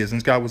monopoly is. And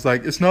this guy was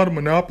like, it's not a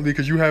monopoly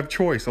because you have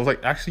choice. I was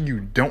like, actually, you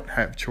don't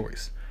have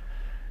choice.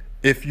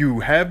 If you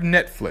have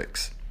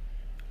Netflix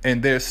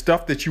and there's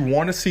stuff that you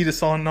want to see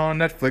that's on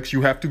Netflix,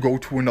 you have to go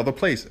to another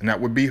place. And that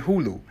would be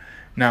Hulu.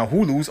 Now,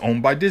 Hulu's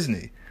owned by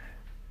Disney.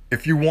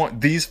 If you want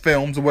these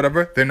films or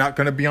whatever, they're not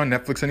going to be on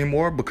Netflix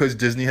anymore because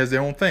Disney has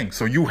their own thing.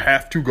 So you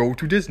have to go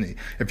to Disney.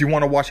 If you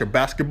want to watch a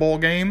basketball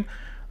game,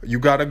 you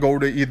got to go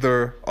to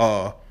either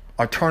a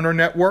Turner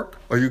network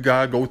or you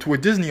got to go to a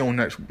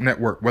Disney-owned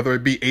network, whether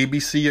it be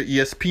ABC or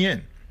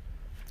ESPN.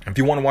 If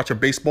you want to watch a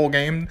baseball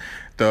game,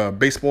 the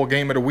baseball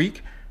game of the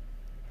week,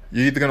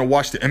 you're either going to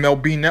watch the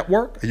MLB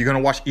network or you're going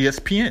to watch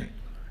ESPN.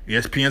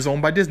 ESPN is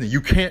owned by Disney. You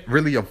can't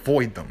really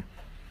avoid them.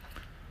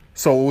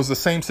 So it was the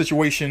same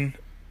situation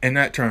in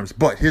that terms.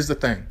 But here's the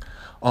thing.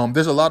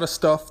 There's a lot of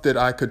stuff that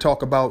I could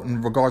talk about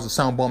in regards to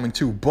Sound Bombing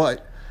 2,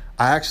 but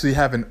I actually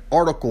have an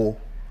article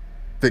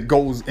that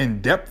goes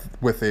in depth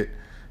with it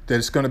that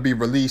is going to be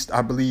released,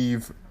 I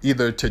believe,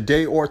 either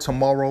today or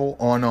tomorrow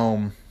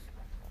on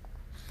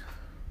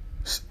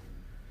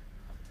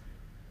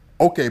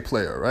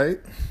OkCupid, right?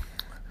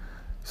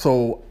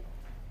 So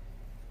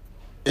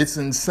it's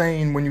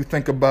insane when you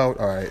think about,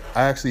 all right,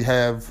 I actually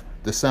have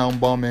the Sound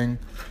Bombing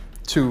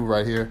 2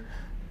 right here.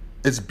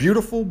 It's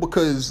beautiful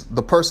because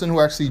the person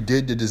who actually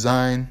did the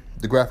design,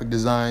 the graphic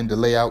design, the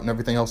layout and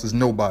everything else is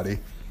Nobody.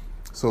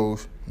 So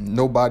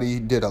Nobody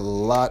did a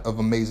lot of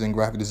amazing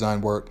graphic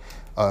design work.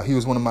 He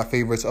was one of my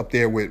favorites up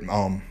there with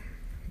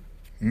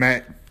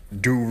Matt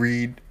Do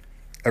Reed.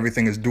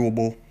 Everything is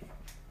Doable.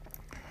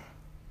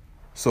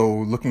 So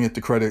looking at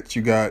the credits,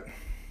 you got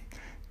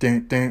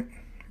Eminem's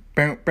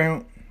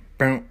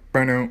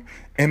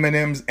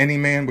Any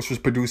Man, which was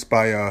produced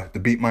by the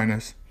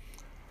Beatminers.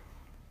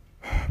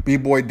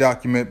 B-Boy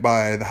Document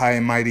by the High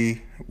and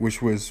Mighty, which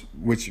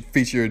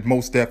featured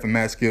Mos Def and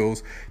Mad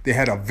Skills. They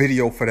had a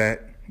video for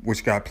that,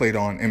 which got played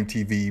on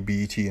MTV,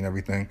 BET, and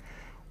everything,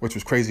 which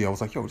was crazy. I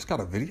was like, yo, it's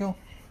got a video?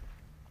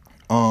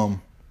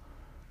 World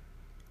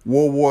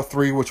War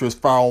III, which was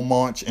Pharoahe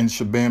Monch and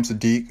Shabam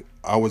Sadiq.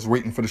 I was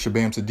waiting for the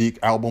Shabam Sadiq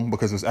album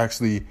because it was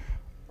actually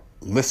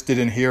listed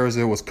in here as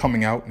it was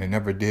coming out, and it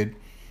never did.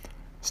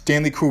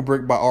 Stanley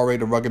Kubrick by R.A.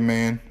 the Rugged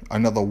Man,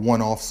 another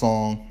one-off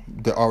song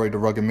that R.A. the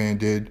Rugged Man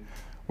did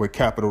with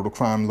Capital the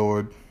Crime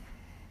Lord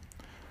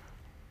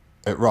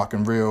at Rock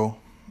and Reel.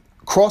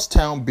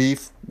 Crosstown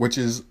Beef, which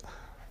is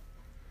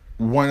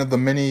one of the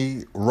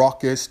many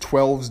raucous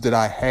 12s that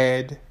I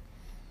had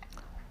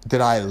that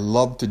I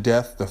loved to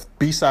death. The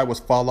B-side was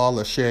Fa La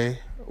Lachey,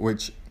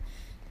 which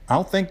I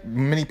don't think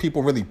many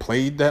people really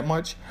played that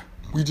much.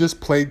 We just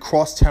played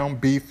Crosstown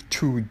Beef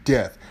to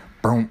death.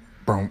 Boom,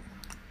 boom,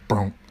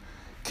 boom.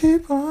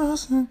 Keep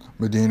us in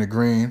Medina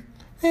Green,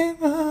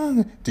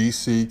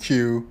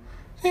 DCQ,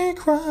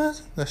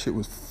 that shit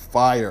was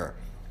fire.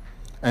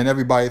 And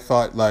everybody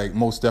thought like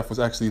Mos Def was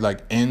actually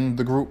like in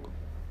the group.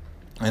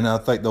 And I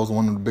think that was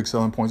one of the big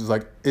selling points. Is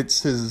like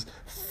it's his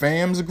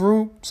fam's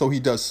group, so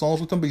he does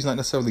songs with them, but he's not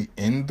necessarily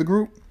in the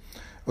group.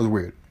 It was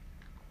weird.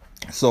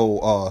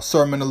 So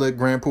Sir Menelik,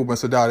 Grand Poobah,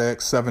 Sadat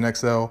X,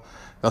 7XL.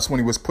 That's when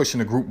he was pushing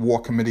the Group War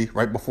Committee,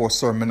 right before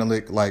Sir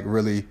Menelik like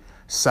really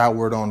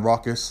soured on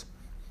Rawkus.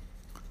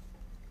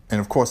 And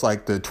of course,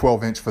 like the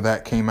 12-inch for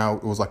that came out.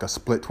 It was like a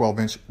split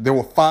 12-inch. There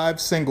were 5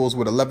 singles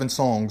with 11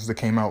 songs that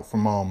came out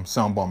from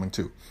Sound Bombing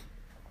 2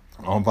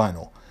 on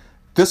vinyl.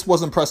 This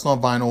wasn't pressed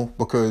on vinyl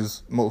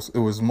because it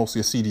was mostly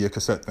a CD or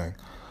cassette thing.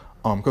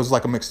 Because it was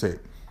like a mixtape.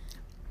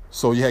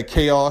 So you had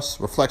Chaos,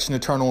 Reflection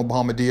Eternal, and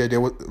Bahamadia.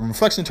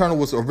 Reflection Eternal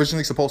was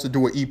originally supposed to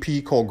do an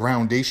EP called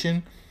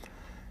Groundation.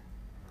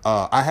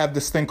 I have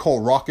this thing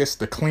called Rawkus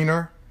the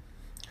Cleaner.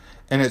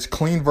 And it's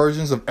clean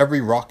versions of every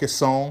Rawkus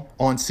song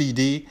on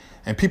CD.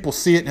 And people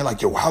see it and they're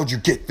like, yo, how'd you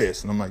get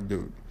this? And I'm like,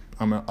 dude,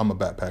 I'm a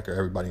backpacker.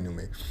 Everybody knew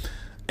me.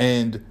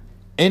 And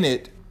in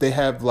it, they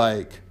have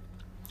like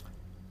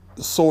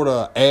sort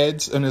of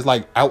ads and there's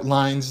like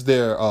outlines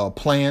their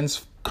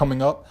plans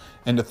coming up.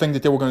 And the thing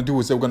that they were going to do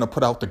is they were going to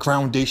put out the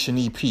Groundation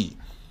EP.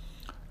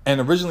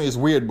 And originally it's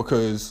weird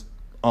because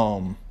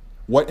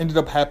what ended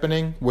up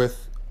happening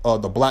with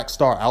the Black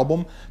Star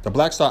album,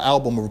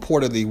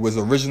 reportedly was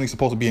originally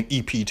supposed to be an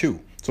EP too.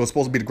 So it's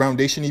supposed to be the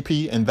Groundation EP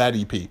and that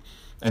EP.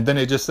 And then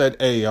they just said,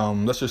 hey,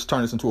 let's just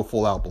turn this into a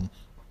full album.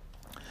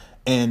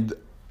 And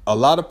a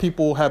lot of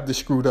people have this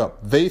screwed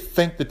up. They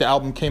think that the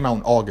album came out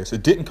in August.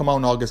 It didn't come out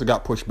in August. It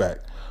got pushed back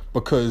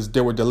because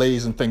there were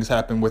delays and things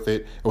happened with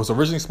it. It was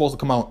originally supposed to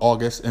come out in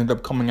August. It ended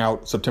up coming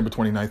out September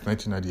 29th,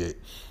 1998.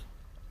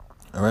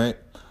 All right.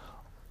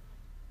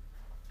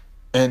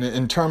 And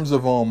in terms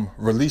of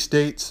release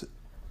dates,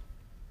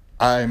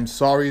 I'm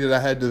sorry that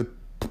I had to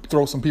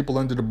throw some people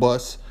under the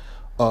bus.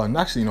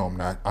 Actually, no, I'm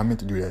not. I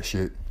meant to do that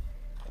shit.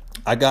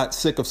 I got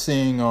sick of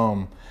seeing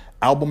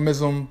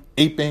albumism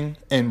aping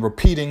and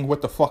repeating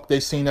what the fuck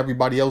they seen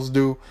everybody else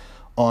do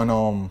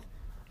on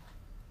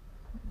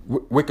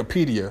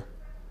Wikipedia.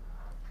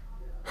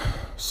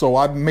 So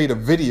I made a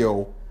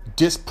video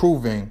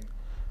disproving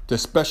the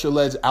Special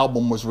Ed's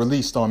album was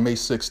released on May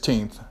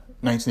 16th,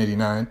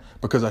 1989,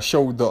 because I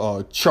showed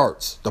the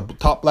charts, the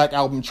top black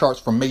album charts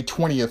from May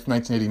 20th,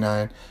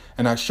 1989.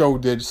 And I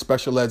showed that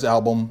Special Ed's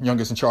album,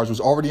 Youngest in Charge, was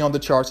already on the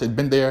charts. It had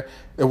been there.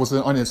 It was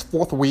on its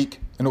 4th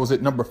week, and it was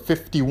at number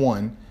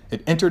 51.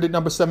 It entered at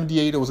number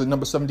 78. It was at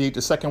number 78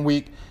 the second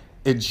week.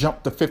 It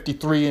jumped to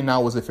 53, and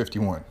now it was at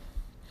 51.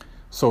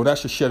 So that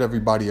should shut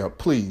everybody up.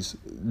 Please,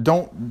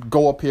 don't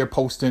go up here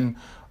posting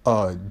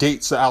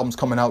dates of albums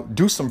coming out.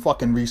 Do some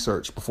fucking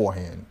research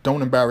beforehand.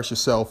 Don't embarrass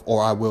yourself,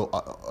 or I will.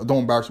 Don't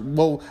embarrass.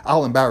 Well,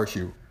 I'll embarrass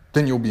you.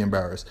 Then you'll be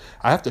embarrassed.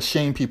 I have to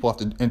shame people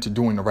into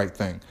doing the right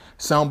thing.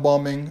 Sound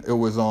Bombing, it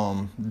was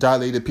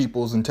Dilated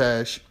Peoples and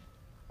Tash.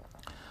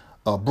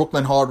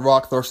 Brooklyn Hard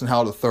Rock, Thurston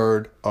Howell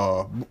III.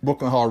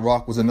 Brooklyn Hard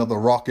Rock was another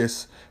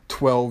Rawkus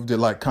 12 that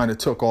like kind of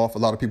took off. A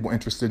lot of people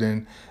interested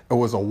in. It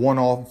was a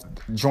one-off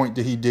joint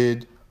that he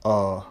did.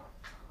 I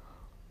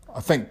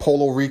think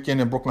Polo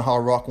Rican and Brooklyn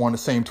Hard Rock were on the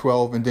same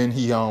 12, and then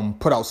he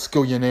put out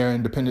Skillionaire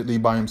independently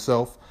by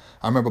himself.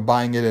 I remember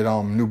buying it at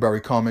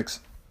Newberry Comics.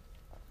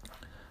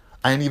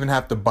 I didn't even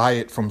have to buy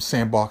it from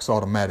Sandbox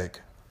Automatic.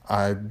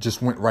 I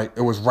just went right.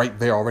 It was right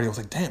there already. I was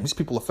like, damn, these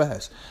people are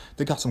fast.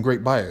 They got some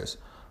great buyers.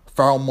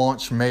 Pharrell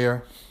Monch,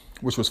 Mayor,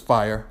 which was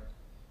fire.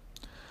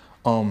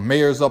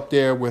 Mayor's up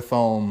there with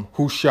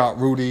Who Shot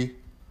Rudy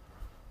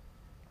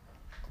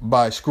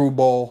by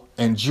Screwball,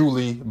 and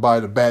Julie by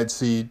The Bad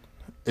Seed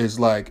is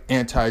like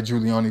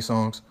anti-Giuliani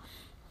songs.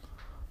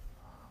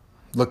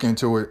 Look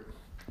into it.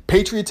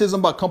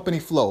 Patriotism by Company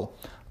Flow.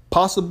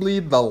 Possibly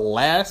the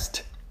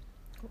last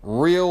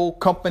real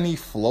Company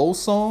Flow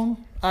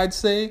song, I'd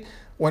say,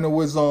 when it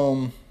was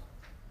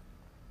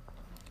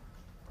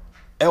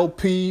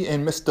LP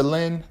and Mr.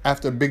 Lynn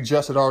after Big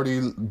Just had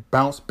already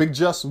bounced. Big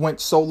Just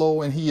went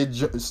solo and he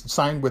had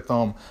signed with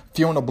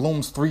Fiona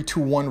Bloom's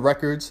 321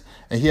 Records,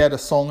 and he had a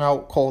song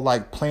out called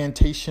like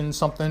Plantation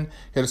something.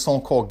 He had a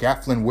song called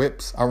Gafflin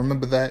Whips. I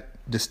remember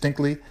that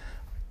distinctly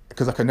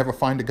because I could never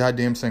find the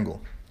goddamn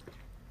single.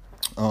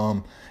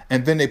 And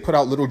then they put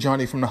out Little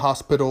Johnny from the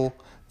Hospital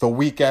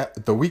either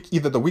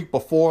the week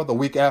before, the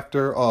week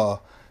after.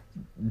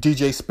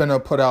 DJ Spinner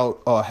put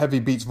out Heavy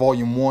Beats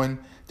Volume 1.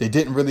 They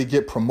didn't really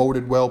get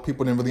promoted well.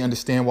 People didn't really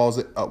understand why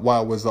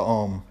it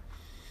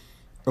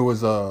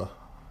was a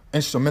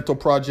instrumental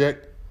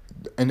project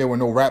and there were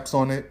no raps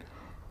on it.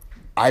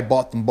 I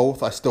bought them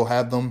both. I still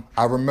have them.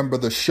 I remember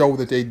the show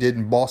that they did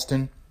in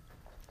Boston.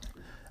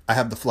 I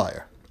have the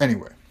flyer.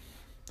 Anyway,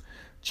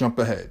 jump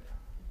ahead.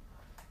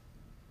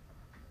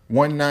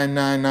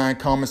 1999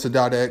 Common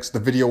Sadat X. The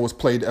video was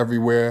played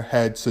everywhere.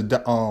 Had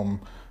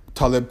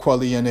Talib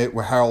Kweli in it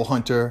with Harold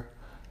Hunter.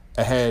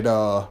 It had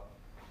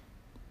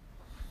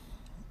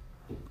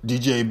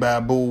DJ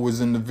Babu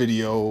was in the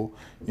video.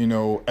 You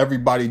know,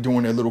 everybody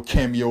doing their little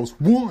cameos.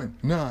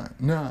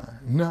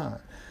 199.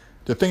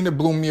 The thing that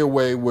blew me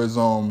away was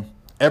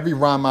every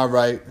rhyme I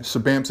write,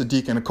 Shabam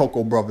Sadiq and the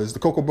Cocoa Brothers. The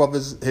Cocoa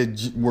Brothers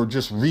were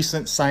just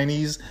recent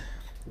signees.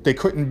 They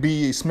couldn't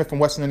be Smith &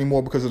 Wesson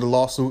anymore because of the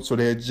lawsuit, so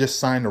they had just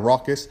signed to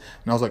Rawkus.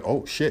 And I was like,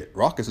 oh shit,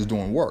 Rawkus is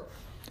doing work.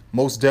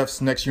 Mos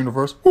Def's Next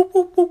Universe. Woo,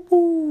 woo, woo,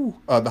 woo.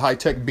 The High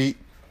Tech beat.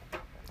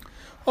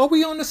 are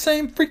we on the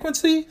same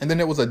frequency? And then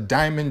there was a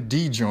Diamond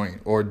D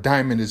joint, or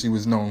Diamond as he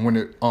was known, when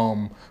it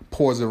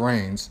pours it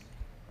rains.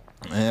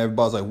 And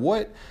everybody's like,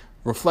 what?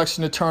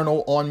 Reflection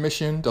Eternal, On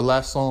Mission, the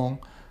last song.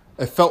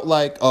 It felt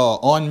like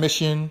On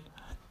Mission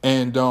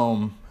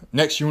and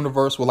Next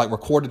Universe were like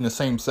recorded in the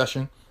same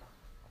session.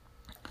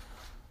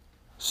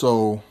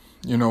 So,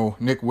 you know,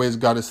 Nick Wiz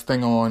got his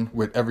thing on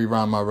with Every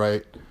Rhyme I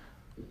Write.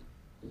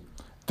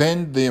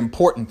 Then the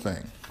important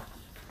thing.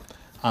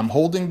 I'm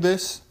holding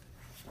this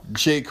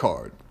J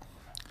card.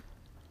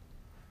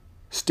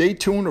 Stay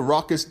tuned to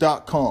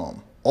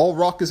Rawkus.com. All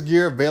Rawkus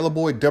gear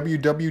available at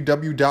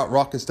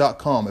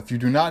www.rawkus.com. If you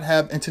do not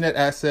have internet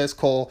access,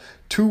 call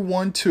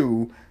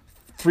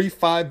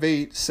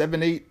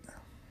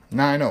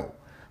 212-358-7890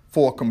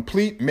 for a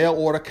complete mail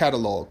order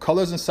catalog.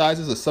 Colors and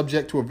sizes are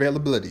subject to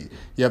availability.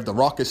 You have the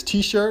Rawkus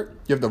t-shirt,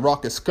 you have the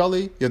Rawkus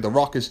Scully, you have the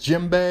Rawkus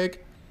gym bag.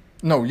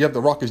 No, you have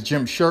the Rawkus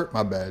gym shirt,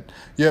 my bad.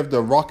 You have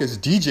the Rawkus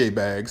DJ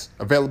bags,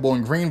 available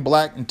in green,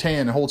 black, and tan,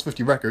 and holds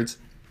 50 records.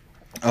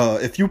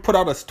 If you put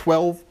out a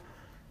 12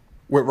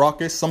 with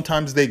Rawkus,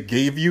 sometimes they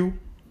gave you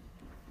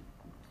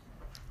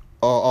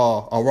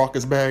a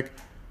Rawkus bag.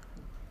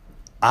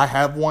 I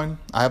have one.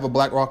 I have a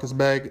black Rawkus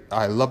bag.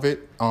 I love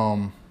it.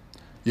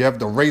 You have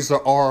the Razor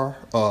R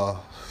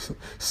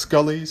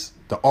Scullies,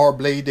 the R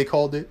Blade they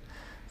called it.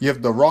 You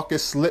have the Rawkus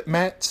slip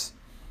mats.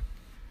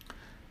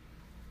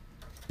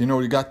 You know,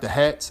 you got the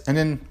hats. And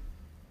then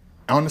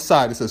on the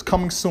side, it says,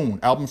 coming soon,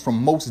 album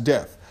from Mos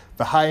Def,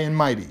 The High and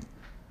Mighty,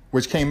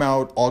 which came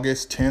out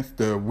August 10th,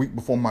 the week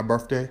before my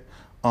birthday.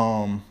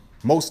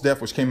 Mos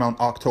Def, which came out in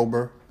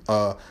October.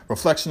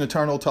 Reflection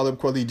Eternal, Talib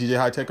Kweli, DJ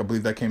High Tech, I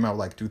believe that came out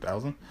like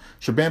 2000.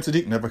 Shabam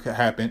Sadiq, never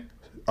happened.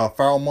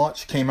 Pharoah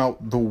Monch came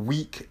out the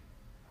week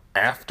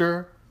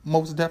after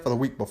Mos Def, or the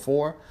week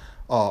before.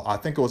 I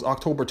think it was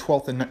October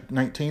 12th and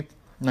 19th.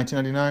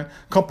 1999.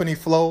 Company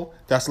Flow,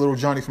 that's Little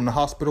Johnny from the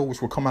Hospital,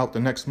 which will come out the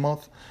next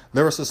month.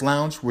 Lyricist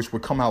Lounge, which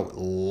would come out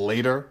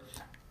later.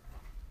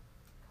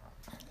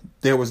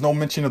 There was no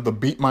mention of the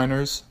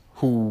Beatminers,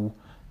 who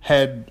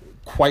had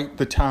quite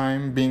the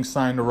time being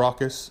signed to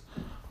Rawkus.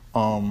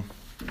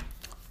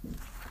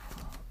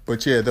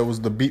 But yeah, there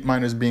was the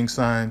Beatminers being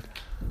signed.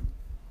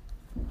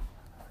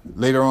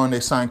 Later on, they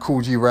signed Kool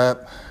G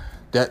Rap.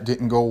 That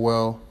didn't go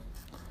well.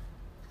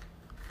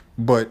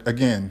 But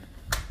again,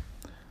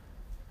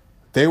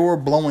 they were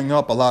blowing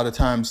up a lot of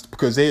times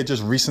because they had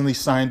just recently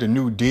signed a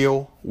new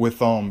deal with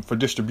for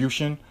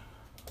distribution.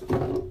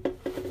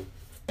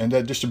 And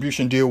that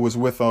distribution deal was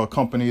with a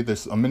company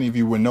that many of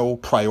you would know,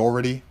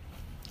 Priority.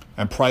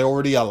 And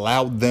Priority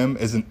allowed them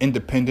as an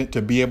independent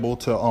to be able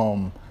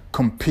to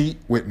compete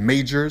with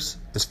majors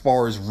as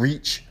far as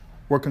reach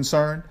were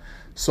concerned.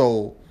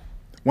 So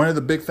one of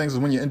the big things is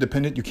when you're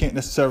independent, you can't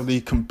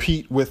necessarily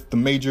compete with the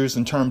majors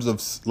in terms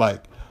of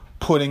like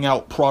putting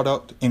out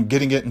product and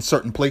getting it in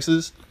certain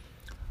places.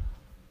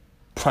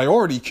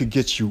 Priority could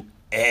get you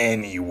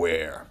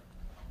anywhere.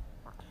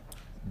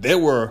 They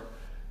were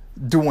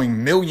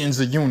doing millions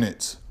of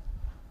units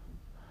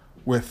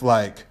with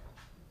like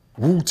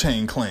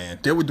Wu-Tang Clan.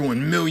 They were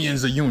doing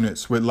millions of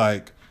units with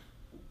like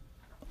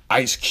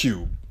Ice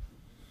Cube.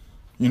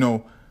 You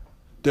know,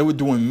 they were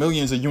doing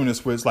millions of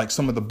units with like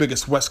some of the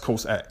biggest West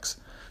Coast acts.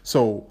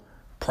 So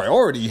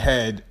Priority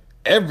had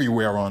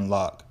everywhere on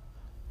lock.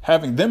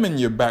 Having them in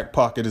your back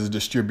pocket as a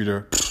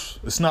distributor,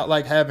 it's not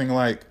like having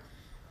like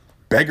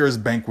Beggar's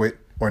Banquet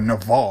or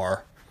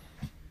Navarre.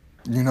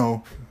 You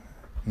know,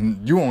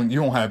 you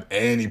don't have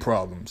any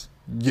problems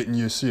getting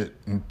your shit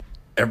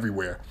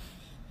everywhere.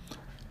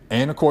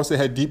 And of course, they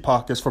had deep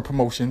pockets for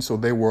promotion, so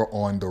they were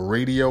on the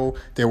radio,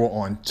 they were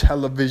on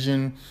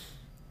television,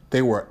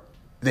 they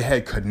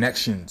had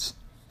connections.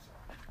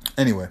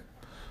 Anyway,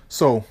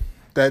 so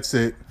that's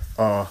it.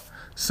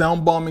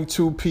 Sound Bombing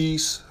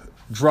 2-piece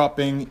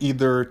dropping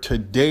either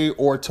today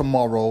or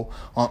tomorrow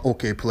on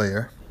OK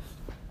Player.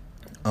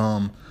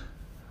 The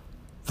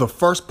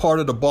first part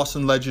of the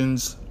Boston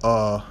Legends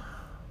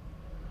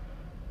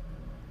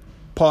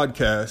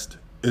podcast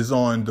is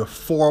on the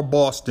For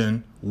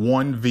Boston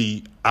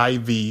 1V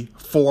IV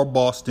For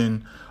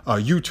Boston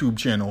YouTube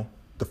channel.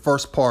 The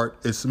first part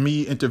is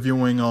me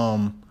interviewing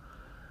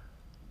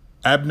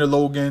Abner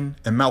Logan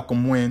and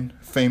Malcolm Wynn,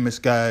 famous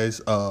guys,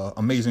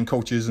 amazing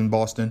coaches in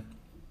Boston.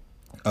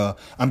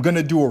 I'm going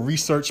to do a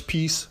research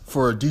piece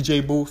for a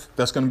DJ booth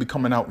that's going to be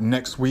coming out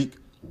next week.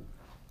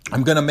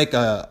 I'm going to make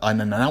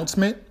an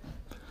announcement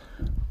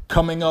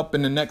coming up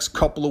in the next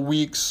couple of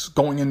weeks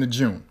going into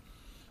June.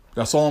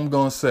 That's all I'm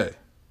going to say.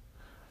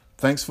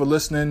 Thanks for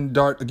listening.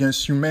 Dart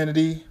Against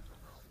Humanity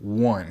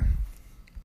 1.